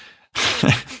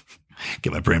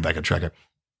 Get my brain back on track here.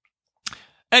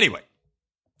 Anyway,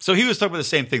 so he was talking about the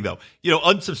same thing, though.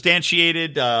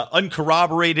 Unsubstantiated,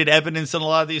 uncorroborated evidence in a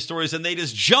lot of these stories, and they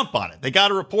just jump on it. They got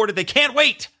to report it. They can't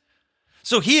wait.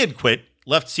 So he had quit,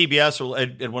 left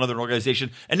CBS and one other organization,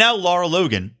 and now Lara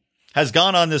Logan has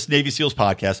gone on this Navy SEALs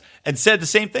podcast and said the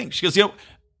same thing. She goes,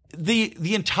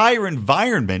 the entire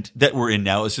environment that we're in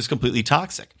now is just completely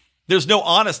toxic. There's no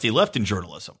honesty left in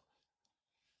journalism.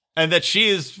 And that she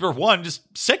is, for one,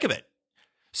 just sick of it.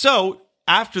 So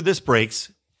after this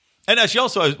breaks, and she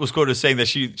also was quoted as saying that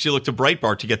she looked to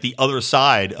Breitbart to get the other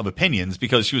side of opinions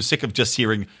because she was sick of just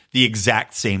hearing the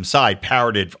exact same side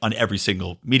parroted on every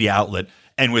single media outlet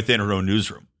and within her own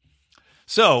newsroom.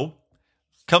 So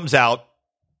comes out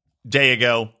day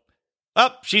ago,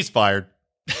 she's fired.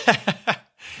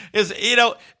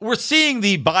 We're seeing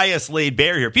the bias laid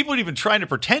bare here. People aren't even trying to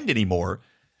pretend anymore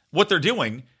what they're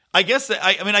doing. I guess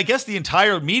the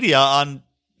entire media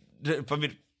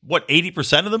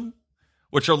 80% of them,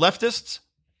 which are leftists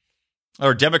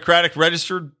or Democratic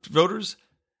registered voters,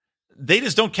 they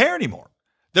just don't care anymore.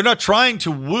 They're not trying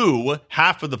to woo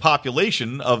half of the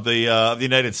population of the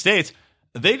United States.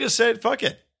 They just said, fuck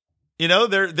it.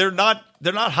 They're not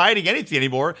hiding anything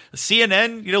anymore.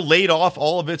 CNN, laid off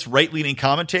all of its right-leaning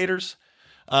commentators.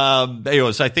 I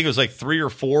think it was like 3 or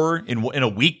 4 in a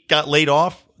week got laid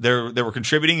off. They were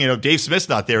contributing. Dave Smith's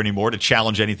not there anymore to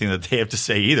challenge anything that they have to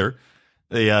say either.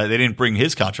 They didn't bring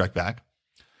his contract back.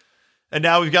 And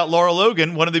now we've got Lara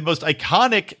Logan, one of the most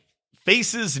iconic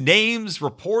faces, names,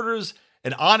 reporters,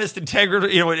 and honest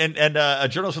integrity, and a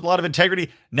journalist with a lot of integrity.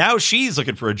 Now she's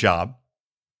looking for a job.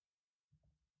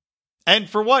 And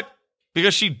for what?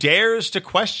 Because she dares to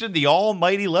question the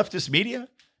almighty leftist media?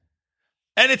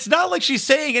 And it's not like she's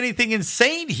saying anything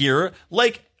insane here,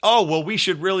 like, oh, well, we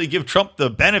should really give Trump the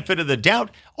benefit of the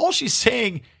doubt. All she's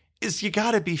saying is you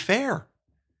got to be fair.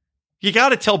 You got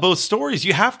to tell both stories.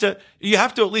 You have to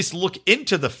at least look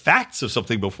into the facts of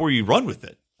something before you run with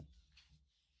it.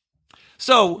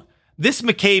 So this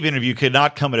McCabe interview could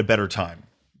not come at a better time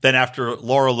than after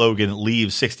Lara Logan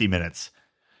leaves 60 Minutes.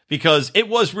 Because it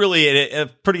was really a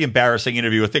pretty embarrassing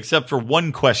interview, except for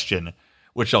one question,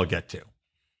 which I'll get to,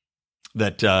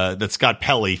 that Scott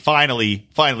Pelley finally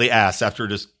asked after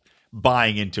just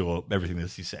buying into everything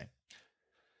that he's saying.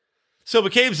 So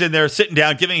McCabe's in there sitting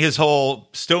down, giving his whole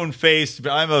stone-faced,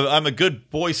 I'm a good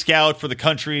Boy Scout for the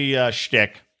country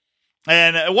shtick.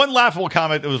 And one laughable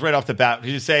comment that was right off the bat,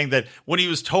 he was saying that when he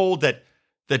was told that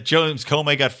James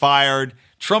Comey got fired,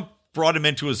 Trump brought him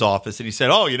into his office and he said,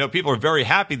 people are very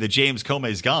happy that James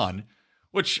Comey's gone,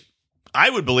 which I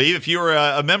would believe if you were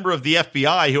a member of the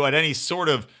FBI who had any sort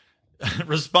of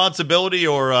responsibility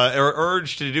or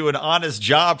urge to do an honest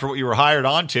job for what you were hired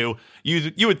onto,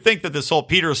 you would think that this whole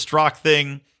Peter Strzok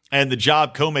thing and the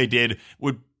job Comey did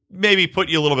would maybe put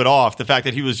you a little bit off the fact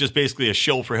that he was just basically a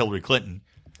shill for Hillary Clinton.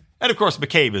 And of course,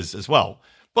 McCabe is as well.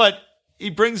 But he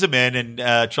brings him in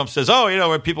and Trump says,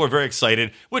 people are very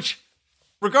excited, which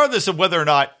regardless of whether or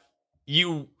not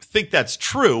you think that's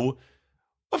true,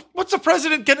 what's the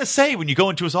president going to say when you go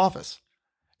into his office?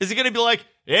 Is he going to be like,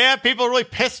 yeah, people are really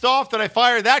pissed off that I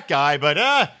fired that guy,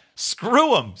 but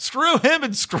screw him. Screw him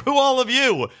and screw all of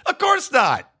you. Of course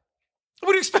not. What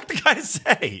do you expect the guy to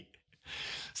say?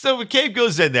 So McCabe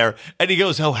goes in there and he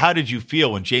goes, how did you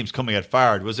feel when James Comey got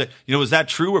fired? Was that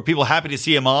true? Were people happy to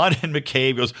see him on? And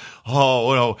McCabe goes,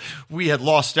 we had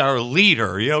lost our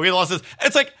leader. We lost this.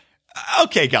 It's like,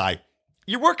 okay, guy,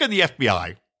 you work in the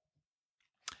FBI.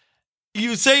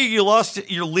 You say you lost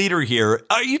your leader here.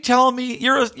 Are you telling me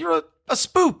you're a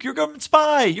spook? You're a government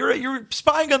spy. You're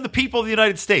spying on the people of the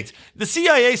United States. The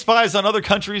CIA spies on other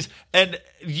countries and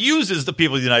uses the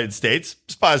people of the United States,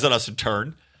 spies on us in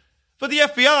turn. But the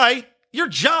FBI, your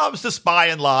job's to spy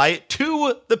and lie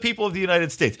to the people of the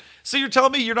United States. So you're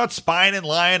telling me you're not spying and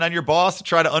lying on your boss to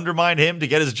try to undermine him to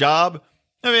get his job?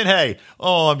 I mean, hey,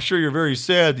 I'm sure you're very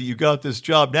sad that you got this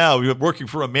job now. You're working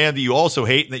for a man that you also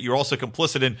hate and that you're also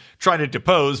complicit in trying to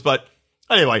depose. But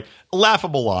anyway,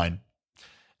 laughable line.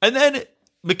 And then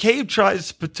McCabe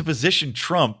tries to position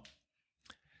Trump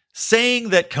saying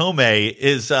that Comey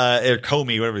is, or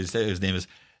Comey, whatever his name is,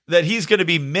 that he's going to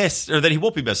be missed, or that he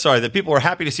won't be missed. Sorry, that people are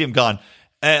happy to see him gone,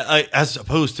 as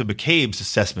opposed to McCabe's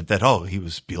assessment that, he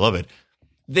was beloved.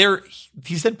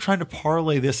 He's then trying to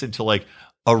parlay this into like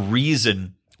a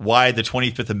reason why the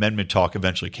 25th Amendment talk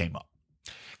eventually came up.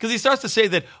 Because he starts to say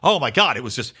that, oh my God, it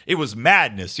was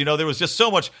madness. There was just so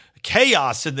much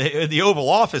chaos in the Oval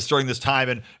Office during this time.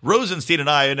 And Rosenstein and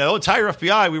I and the entire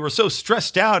FBI, we were so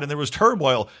stressed out and there was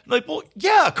turmoil. Like, well,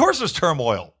 yeah, of course there's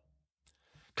turmoil.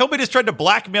 Comey just tried to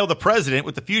blackmail the president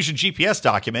with the Fusion GPS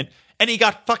document and he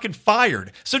got fucking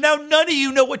fired. So now none of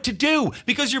you know what to do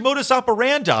because your modus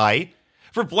operandi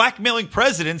for blackmailing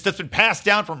presidents that's been passed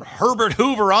down from Herbert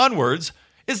Hoover onwards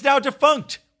is now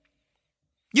defunct.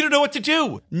 You don't know what to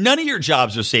do. None of your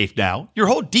jobs are safe now. Your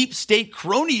whole deep state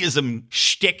cronyism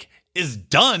shtick is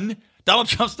done. Donald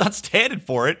Trump's not standing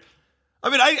for it. I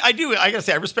mean, I gotta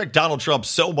say, I respect Donald Trump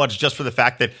so much just for the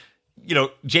fact that,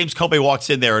 James Comey walks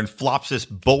in there and flops this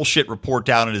bullshit report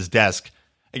down at his desk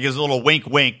and gives a little wink,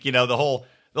 wink,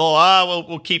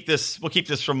 we'll keep this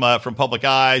from public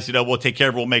eyes. We'll take care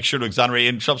of it. We'll make sure to exonerate.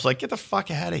 And Trump's like, get the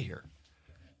fuck out of here.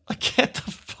 Like, get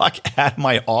the fuck out of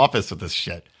my office with this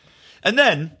shit. And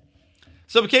then,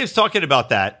 so McCabe's talking about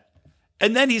that.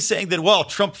 And then he's saying that,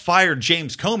 Trump fired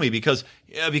James Comey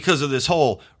because of this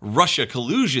whole Russia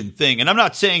collusion thing. And I'm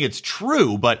not saying it's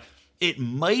true, but it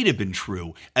might have been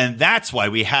true. And that's why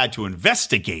we had to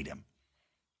investigate him.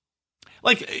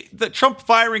 Like the Trump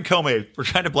firing Comey for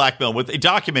trying to blackmail him with a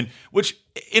document, which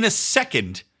in a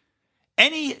second,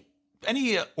 any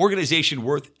organization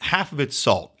worth half of its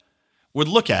salt would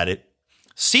look at it,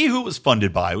 see who it was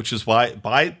funded by, which is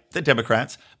by the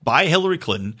Democrats, by Hillary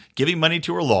Clinton, giving money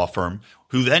to her law firm,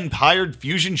 who then hired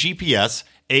Fusion GPS,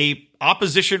 a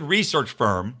opposition research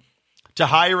firm, to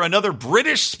hire another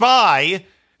British spy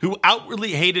who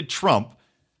outwardly hated Trump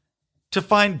to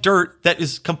find dirt that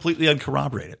is completely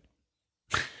uncorroborated.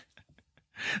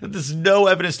 There's no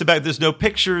evidence to back. There's no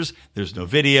pictures. There's no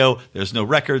video. There's no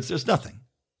records. There's nothing.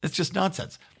 It's just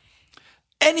nonsense.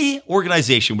 Any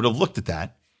organization would have looked at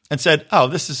that and said, "Oh,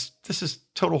 this is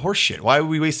total horseshit. Why are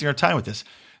we wasting our time with this?"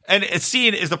 And it's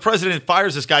seen as the president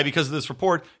fires this guy because of this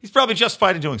report. He's probably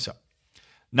justified in doing so.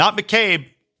 Not McCabe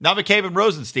and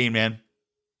Rosenstein, man.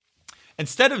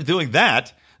 Instead of doing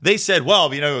that, they said,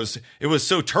 it was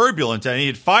so turbulent and he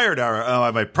had fired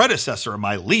my predecessor and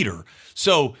my leader.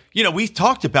 So, we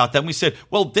talked about that and we said,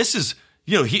 this is,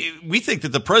 we think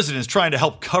that the president is trying to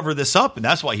help cover this up and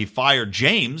that's why he fired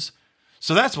James.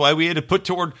 So that's why we had to put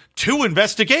toward 2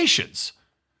 investigations.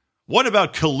 One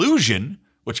about collusion,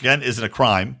 which again isn't a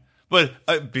crime,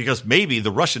 but because maybe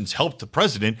the Russians helped the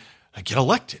president get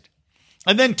elected.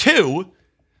 And then 2,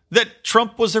 that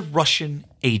Trump was a Russian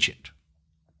agent.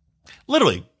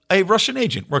 Literally, a Russian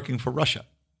agent working for Russia.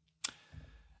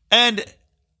 And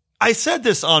I said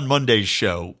this on Monday's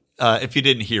show. if you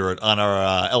didn't hear it on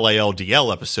our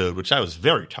LALDL episode, which I was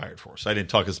very tired for, so I didn't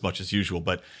talk as much as usual.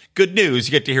 But good news,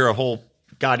 you get to hear a whole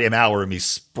goddamn hour of me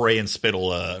spraying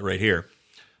spittle right here.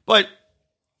 But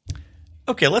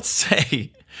okay, let's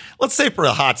say for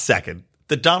a hot second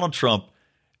that Donald Trump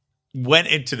went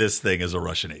into this thing as a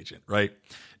Russian agent, right?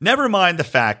 Never mind the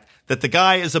fact that the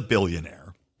guy is a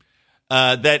billionaire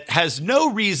that has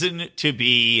no reason to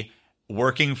be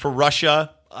working for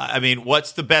Russia. I mean,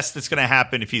 what's the best that's going to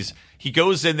happen if he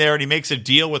goes in there and he makes a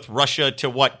deal with Russia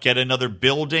to get another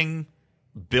building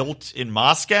built in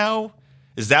Moscow?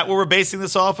 Is that what we're basing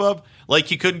this off of? Like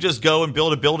he couldn't just go and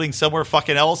build a building somewhere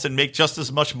fucking else and make just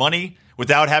as much money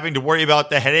without having to worry about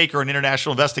the headache or an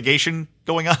international investigation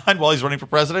going on while he's running for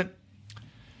president?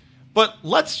 But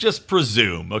let's just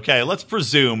presume, okay, let's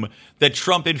presume that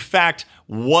Trump, in fact,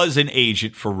 was an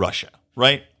agent for Russia,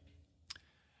 right?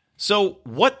 So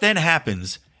what then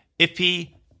happens if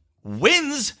he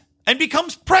wins and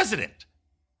becomes president?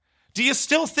 Do you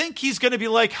still think he's going to be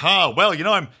like, well,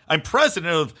 I'm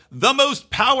president of the most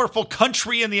powerful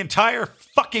country in the entire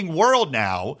fucking world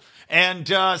now, and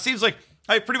seems like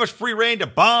I have pretty much free reign to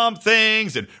bomb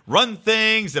things and run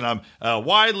things, and I'm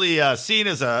widely seen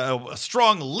as a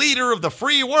strong leader of the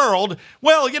free world.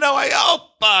 Well,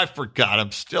 I forgot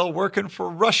I'm still working for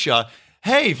Russia.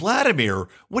 Hey, Vladimir,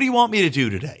 what do you want me to do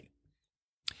today?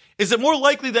 Is it more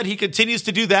likely that he continues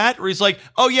to do that, or he's like,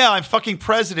 oh yeah, I'm fucking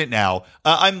president now.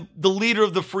 I'm the leader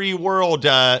of the free world,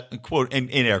 quote, in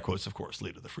air quotes, of course,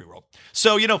 leader of the free world.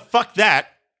 So, fuck that.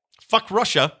 Fuck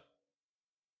Russia.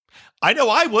 I know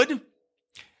I would.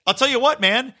 I'll tell you what,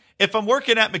 man, if I'm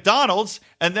working at McDonald's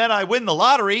and then I win the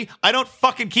lottery, I don't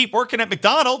fucking keep working at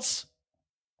McDonald's.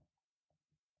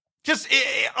 Just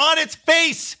on its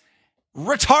face,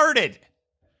 retarded.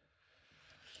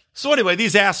 So anyway,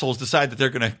 these assholes decide that they're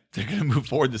gonna move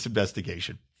forward this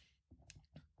investigation,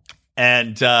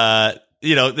 and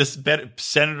this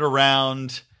centered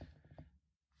around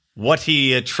what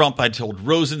Trump had told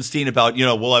Rosenstein about,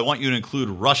 well, I want you to include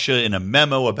Russia in a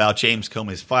memo about James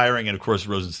Comey's firing. And of course,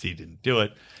 Rosenstein didn't do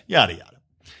it, yada, yada.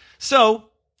 So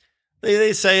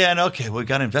they say, and okay, we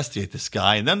got to investigate this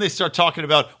guy. And then they start talking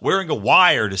about wearing a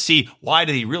wire to see why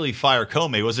did he really fire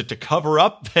Comey? Was it to cover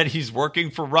up that he's working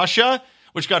for Russia,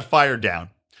 which got fired down?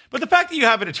 But the fact that you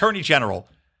have an attorney general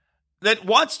that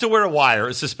wants to wear a wire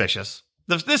is suspicious.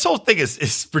 This whole thing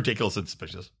is ridiculous and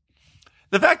suspicious.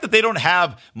 The fact that they don't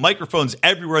have microphones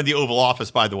everywhere in the Oval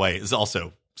Office, by the way, is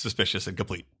also suspicious and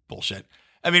complete bullshit.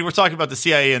 I mean, we're talking about the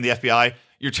CIA and the FBI.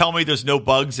 You're telling me there's no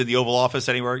bugs in the Oval Office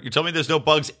anywhere? You're telling me there's no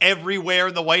bugs everywhere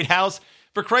in the White House?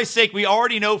 For Christ's sake, we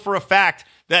already know for a fact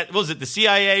that, was it the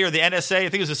CIA or the NSA? I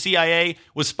think it was the CIA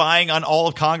was spying on all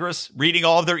of Congress, reading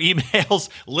all of their emails,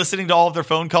 listening to all of their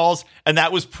phone calls, and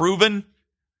that was proven,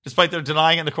 despite their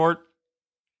denying it in the court.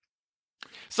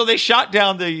 So they shot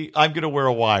down the I'm going to wear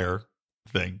a wire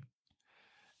thing.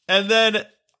 And then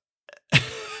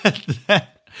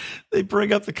they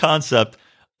bring up the concept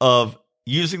of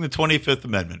using the 25th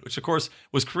Amendment, which of course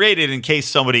was created in case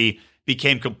somebody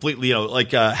became completely,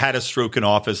 had a stroke in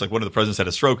office, like one of the presidents had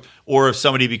a stroke, or if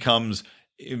somebody becomes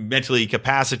mentally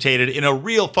incapacitated in a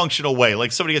real functional way,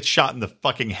 like somebody gets shot in the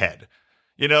fucking head.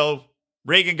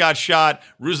 Reagan got shot,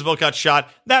 Roosevelt got shot.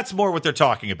 That's more what they're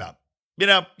talking about.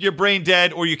 You're brain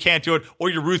dead, or you can't do it, or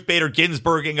you're Ruth Bader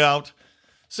Ginsburging out.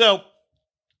 So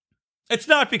it's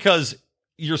not because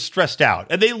you're stressed out.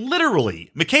 And they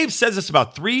literally, McCabe says this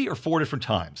about 3 or 4 different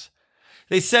times.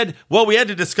 They said, well, we had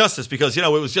to discuss this because, it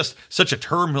was just such a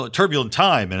turbulent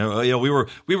time. And,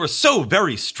 we were so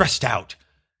very stressed out.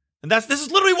 And this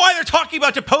is literally why they're talking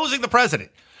about deposing the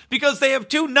president. Because they have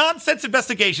 2 nonsense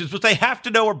investigations, which they have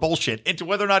to know are bullshit, into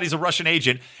whether or not he's a Russian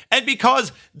agent. And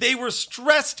because they were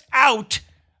stressed out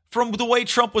from the way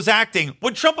Trump was acting,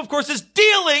 when Trump, of course, is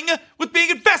dealing with being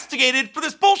investigated for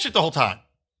this bullshit the whole time.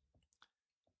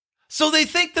 So they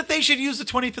think that they should use the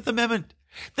 25th Amendment.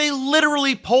 They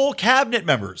literally poll cabinet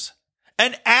members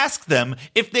and ask them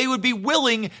if they would be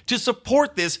willing to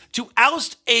support this to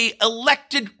oust a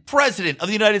elected president of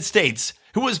the United States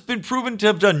who has been proven to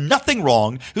have done nothing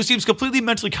wrong, who seems completely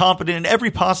mentally competent in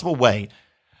every possible way,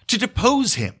 to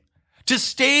depose him, to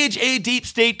stage a deep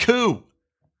state coup.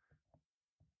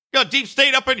 Got deep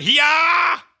state up in here.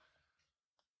 I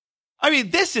mean,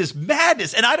 this is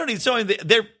madness. And I don't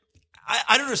even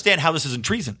I don't understand how this isn't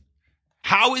treason.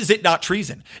 How is it not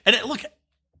treason? And look,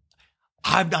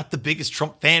 I'm not the biggest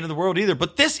Trump fan in the world either,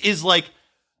 but this is like,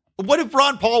 what if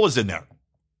Ron Paul was in there?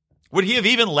 Would he have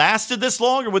even lasted this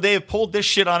long, or would they have pulled this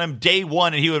shit on him day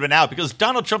one and he would have been out? Because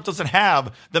Donald Trump doesn't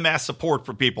have the mass support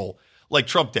for people like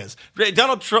Trump does.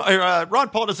 Ron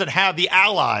Paul doesn't have the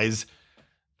allies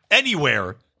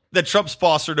anywhere that Trump's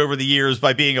fostered over the years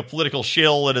by being a political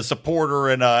shill and a supporter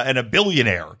and a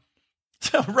billionaire.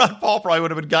 So Ron Paul probably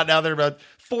would have been gotten out there about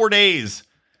 4 days,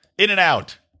 in and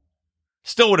out.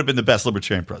 Still would have been the best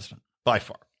libertarian president, by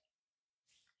far.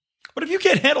 But if you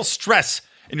can't handle stress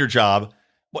in your job,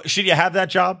 should you have that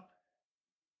job?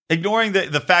 Ignoring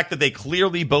the fact that they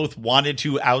clearly both wanted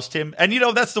to oust him. And,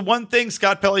 that's the one thing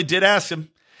Scott Pelley did ask him.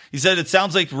 He said it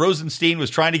sounds like Rosenstein was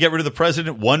trying to get rid of the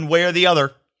president one way or the other.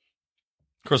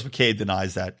 Of course, McCabe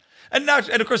denies that. And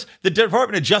of course, the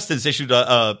Department of Justice issued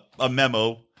a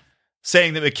memo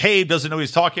saying that McCabe doesn't know what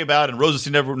he's talking about and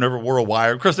Rosenstein never wore a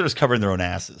wire. Of course, they're just covering their own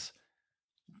asses.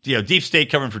 Deep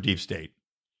state covering for deep state.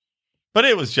 But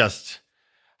it was just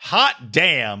hot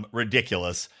damn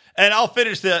ridiculous. And I'll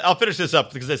finish this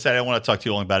up because I said I don't want to talk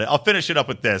too long about it. I'll finish it up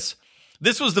with this.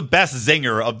 This was the best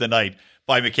zinger of the night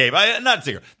by McCabe. Not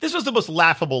zinger. This was the most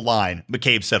laughable line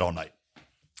McCabe said all night.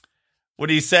 When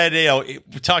he said,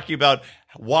 talking about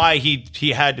why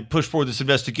he had to push forward this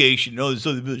investigation.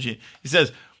 He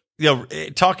says,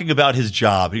 talking about his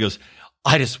job. He goes,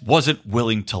 I just wasn't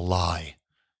willing to lie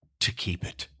to keep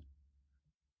it.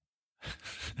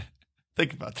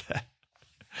 Think about that.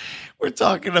 We're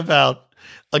talking about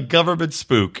a government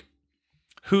spook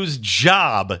whose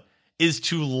job is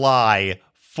to lie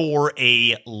for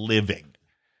a living.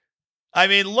 I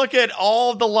mean, look at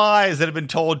all the lies that have been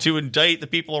told to indict the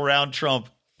people around Trump.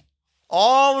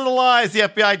 All of the lies the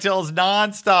FBI tells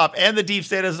nonstop, and the deep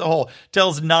state as a whole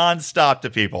tells nonstop to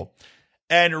people.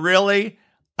 And really,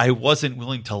 I wasn't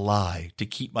willing to lie to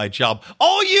keep my job.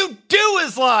 All you do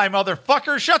is lie,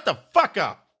 motherfucker. Shut the fuck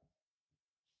up.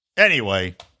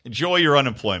 Anyway, enjoy your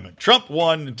unemployment. Trump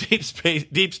won, deep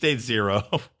state zero.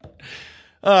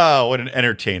 Oh, what an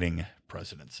entertaining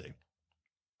presidency.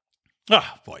 Oh,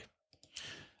 boy.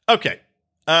 Okay.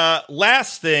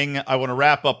 Last thing I want to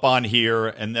wrap up on here,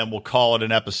 and then we'll call it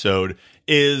an episode,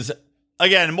 is,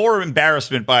 again, more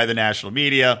embarrassment by the national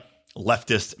media,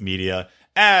 leftist media,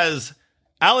 as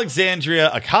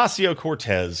Alexandria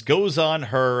Ocasio-Cortez goes on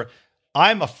her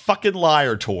I'm a fucking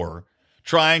liar tour,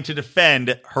 trying to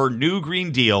defend her new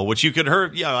Green Deal, which you could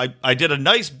hear. I did a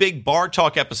nice big bar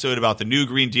talk episode about the new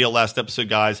Green Deal last episode,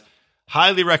 guys.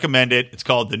 Highly recommend it. It's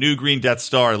called The New Green Death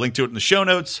Star. I linked to it in the show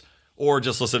notes, or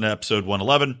just listen to episode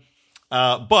 111.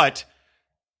 But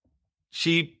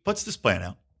she puts this plan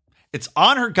out. It's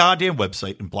on her goddamn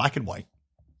website in black and white.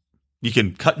 You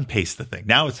can cut and paste the thing.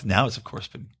 Now it's of course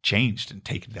been changed and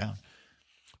taken down.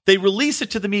 They release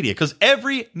it to the media because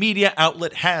every media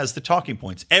outlet has the talking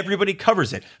points. Everybody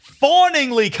covers it,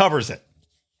 fawningly covers it,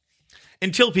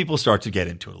 until people start to get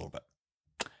into it a little bit.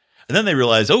 And then they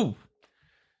realize, oh,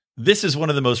 this is one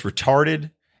of the most retarded,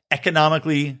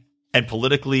 economically and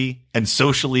politically and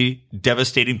socially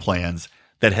devastating plans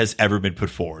that has ever been put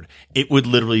forward. It would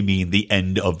literally mean the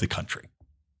end of the country.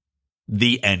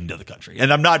 The end of the country.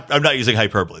 And I'm not using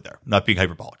hyperbole there. I'm not being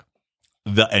hyperbolic.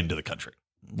 The end of the country.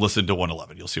 Listen to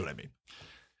 111. You'll see what I mean.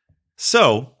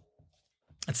 So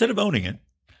instead of owning it,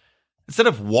 instead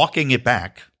of walking it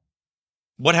back,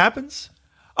 what happens?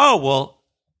 Oh, well,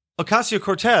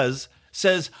 Ocasio-Cortez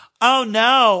says, oh,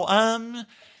 no,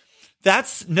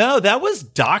 that was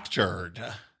doctored,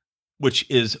 which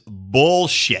is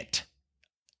bullshit.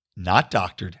 Not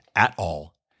doctored at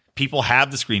all. People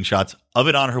have the screenshots of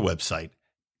it on her website.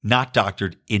 Not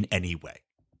doctored in any way.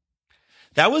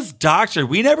 That was doctored.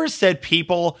 We never said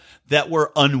people that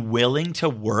were unwilling to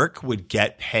work would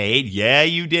get paid. Yeah,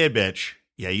 you did, bitch.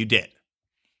 Yeah, you did.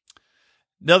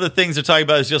 Another things they're talking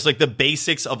about is just like the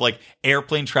basics of like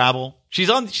airplane travel.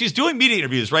 She's doing media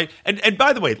interviews, right? And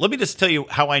by the way, let me just tell you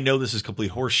how I know this is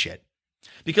complete horse shit.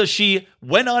 Because she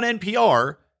went on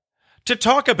NPR to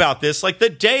talk about this like the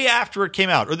day after it came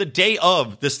out, or the day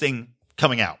of this thing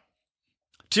coming out,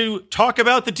 to talk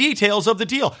about the details of the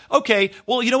deal. Okay,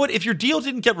 well, you know what? If your deal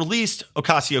didn't get released,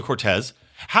 Ocasio-Cortez,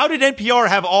 how did NPR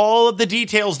have all of the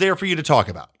details there for you to talk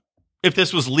about if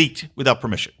this was leaked without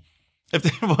permission? If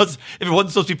it wasn't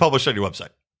supposed to be published on your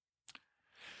website?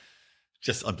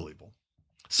 Just unbelievable.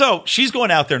 So she's going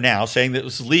out there now saying that it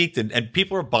was leaked and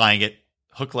people are buying it,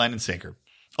 hook, line, and sinker.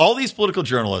 All these political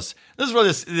journalists, this is where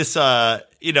this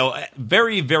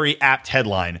very, very apt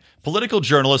headline. Political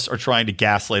journalists are trying to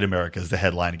gaslight America is the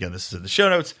headline. Again, this is in the show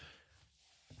notes.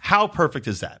 How perfect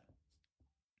is that?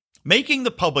 Making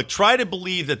the public try to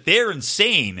believe that they're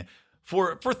insane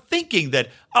for thinking that,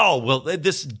 oh, well,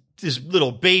 this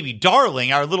little baby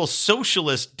darling, our little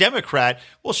socialist Democrat,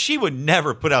 well, she would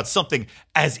never put out something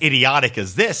as idiotic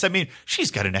as this. I mean, she's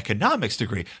got an economics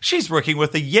degree. She's working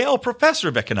with a Yale professor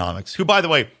of economics, who, by the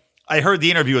way, I heard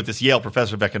the interview with this Yale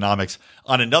professor of economics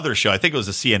on another show. I think it was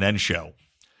a CNN show.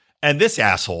 And this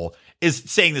asshole is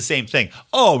saying the same thing.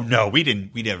 Oh, no, we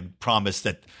never promised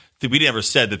that. We never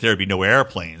said that there would be no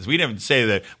airplanes. We didn't say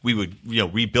that we would,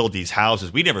 rebuild these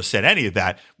houses. We never said any of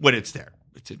that when it's there.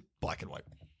 It's in black and white.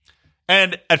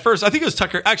 And at first, I think it was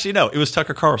Tucker. Actually, no, it was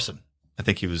Tucker Carlson. I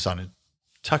think he was on a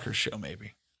Tucker show,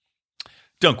 maybe.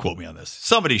 Don't quote me on this.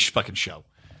 Somebody's fucking show.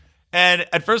 And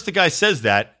at first, the guy says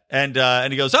that, and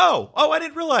he goes, "Oh, I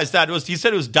didn't realize that." He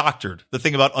said it was doctored. The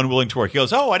thing about unwilling to work. He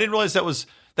goes, "Oh, I didn't realize that was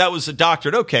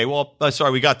doctored." Okay, well,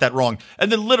 sorry, we got that wrong.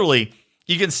 And then literally,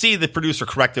 you can see the producer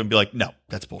correct him and be like, "No,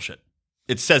 that's bullshit."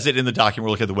 It says it in the document.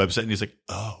 We're looking at the website, and he's like,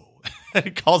 "Oh," and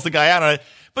he calls the guy out on it.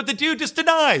 But the dude just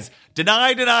denies,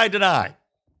 deny.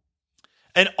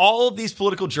 And all of these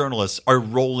political journalists are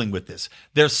rolling with this.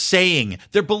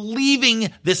 They're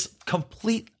believing this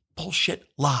complete bullshit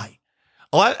lie.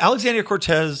 Alexandria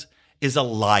Cortez is a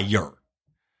liar.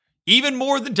 Even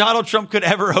more than Donald Trump could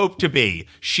ever hope to be.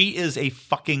 She is a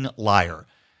fucking liar.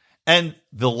 And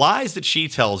the lies that she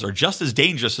tells are just as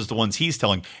dangerous as the ones he's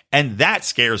telling. And that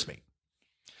scares me.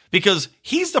 Because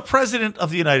he's the president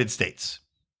of the United States.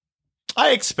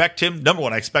 I expect him, number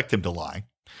one, I expect him to lie.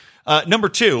 Number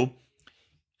two,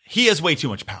 he has way too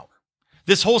much power.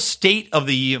 This whole state of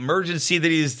the emergency that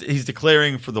he's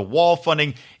declaring for the wall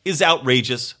funding is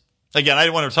outrageous. Again, I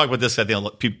don't want to talk about this. I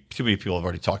think too many people have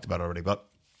already talked about it already. But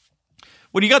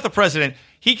when you got the president,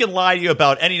 he can lie to you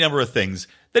about any number of things.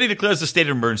 Then he declares a state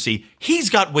of emergency. He's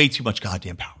got way too much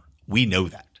goddamn power. We know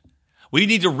that. We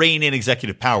need to rein in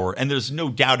executive power, and there's no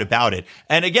doubt about it.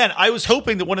 And again, I was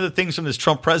hoping that one of the things from this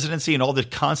Trump presidency and all the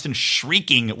constant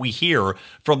shrieking we hear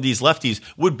from these lefties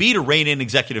would be to rein in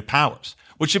executive powers,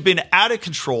 which have been out of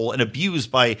control and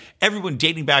abused by everyone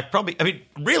dating back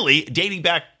really dating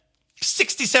back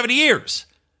 60, 70 years.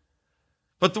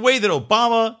 But the way that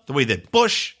Obama, the way that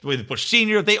Bush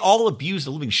Sr., they all abused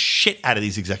the living shit out of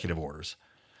these executive orders.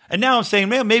 And now I'm saying,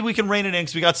 man, maybe we can rein it in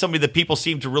because we got somebody that people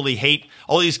seem to really hate.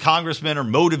 All these congressmen are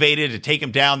motivated to take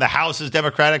him down. The House is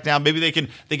Democratic now. Maybe they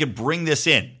can bring this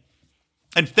in.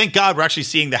 And thank God we're actually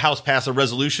seeing the House pass a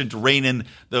resolution to rein in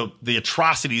the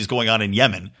atrocities going on in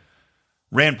Yemen.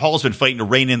 Rand Paul's been fighting to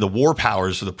rein in the war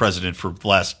powers for the president for the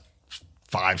last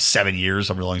 5-7 years,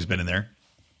 however long he's been in there.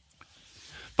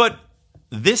 But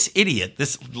this idiot,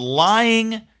 this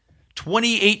lying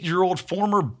 28-year-old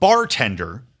former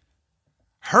bartender,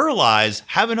 her lies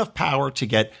have enough power to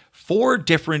get 4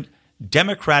 different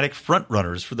Democratic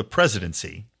frontrunners for the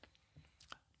presidency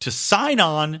to sign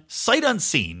on, sight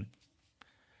unseen,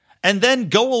 and then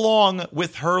go along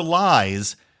with her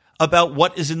lies about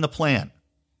what is in the plan.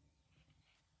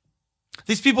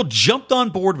 These people jumped on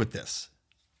board with this.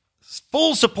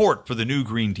 Full support for the new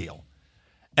Green Deal.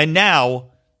 And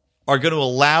now are going to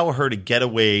allow her to get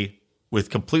away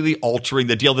with completely altering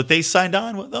the deal that they signed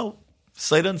on with. Oh,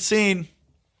 sight unseen.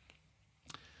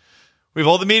 We have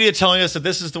all the media telling us that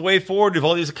this is the way forward. We have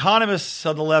all these economists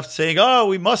on the left saying, oh,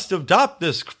 we must adopt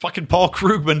this fucking Paul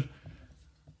Krugman.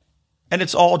 And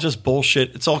it's all just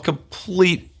bullshit. It's all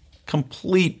complete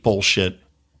bullshit.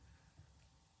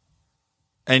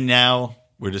 And now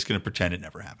we're just going to pretend it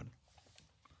never happened.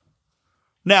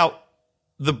 Now,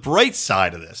 the bright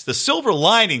side of this, the silver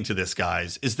lining to this,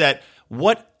 guys, is that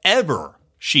whatever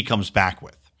she comes back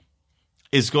with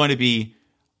is going to be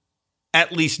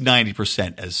at least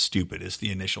 90% as stupid as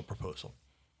the initial proposal.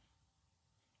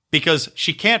 Because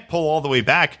she can't pull all the way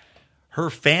back. Her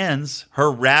fans, her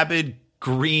rabid,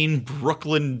 green,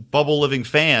 Brooklyn bubble-living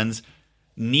fans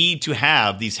need to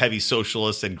have these heavy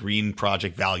socialist and green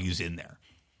project values in there.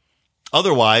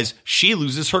 Otherwise, she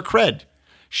loses her cred.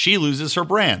 She loses her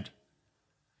brand.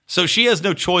 So she has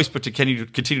no choice but to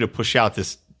continue to push out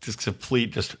this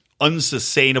complete, just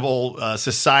unsustainable,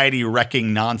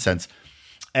 society-wrecking nonsense.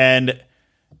 And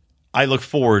I look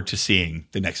forward to seeing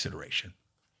the next iteration.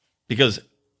 Because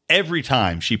every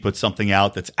time she puts something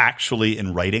out that's actually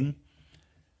in writing,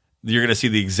 you're going to see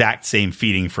the exact same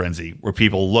feeding frenzy where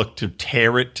people look to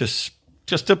tear it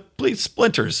to bleed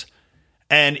splinters.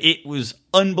 And it was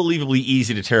unbelievably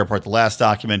easy to tear apart the last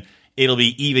document. It'll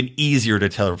be even easier to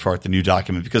tear apart the new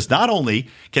document because not only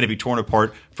can it be torn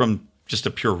apart from just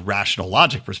a pure rational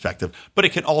logic perspective, but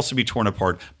it can also be torn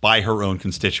apart by her own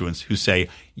constituents who say,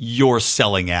 you're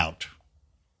selling out.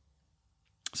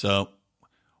 So,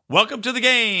 welcome to the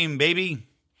game, baby.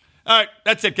 All right,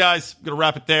 that's it, guys. I'm going to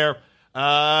wrap it there.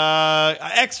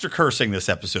 Extra cursing this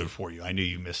episode for you. I knew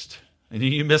you missed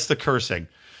the cursing.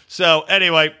 So,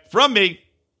 anyway, from me,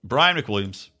 Brian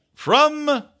McWilliams, from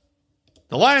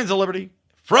the Lions of Liberty,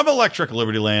 from Electric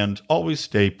Liberty Land, always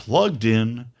stay plugged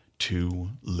in to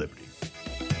Liberty.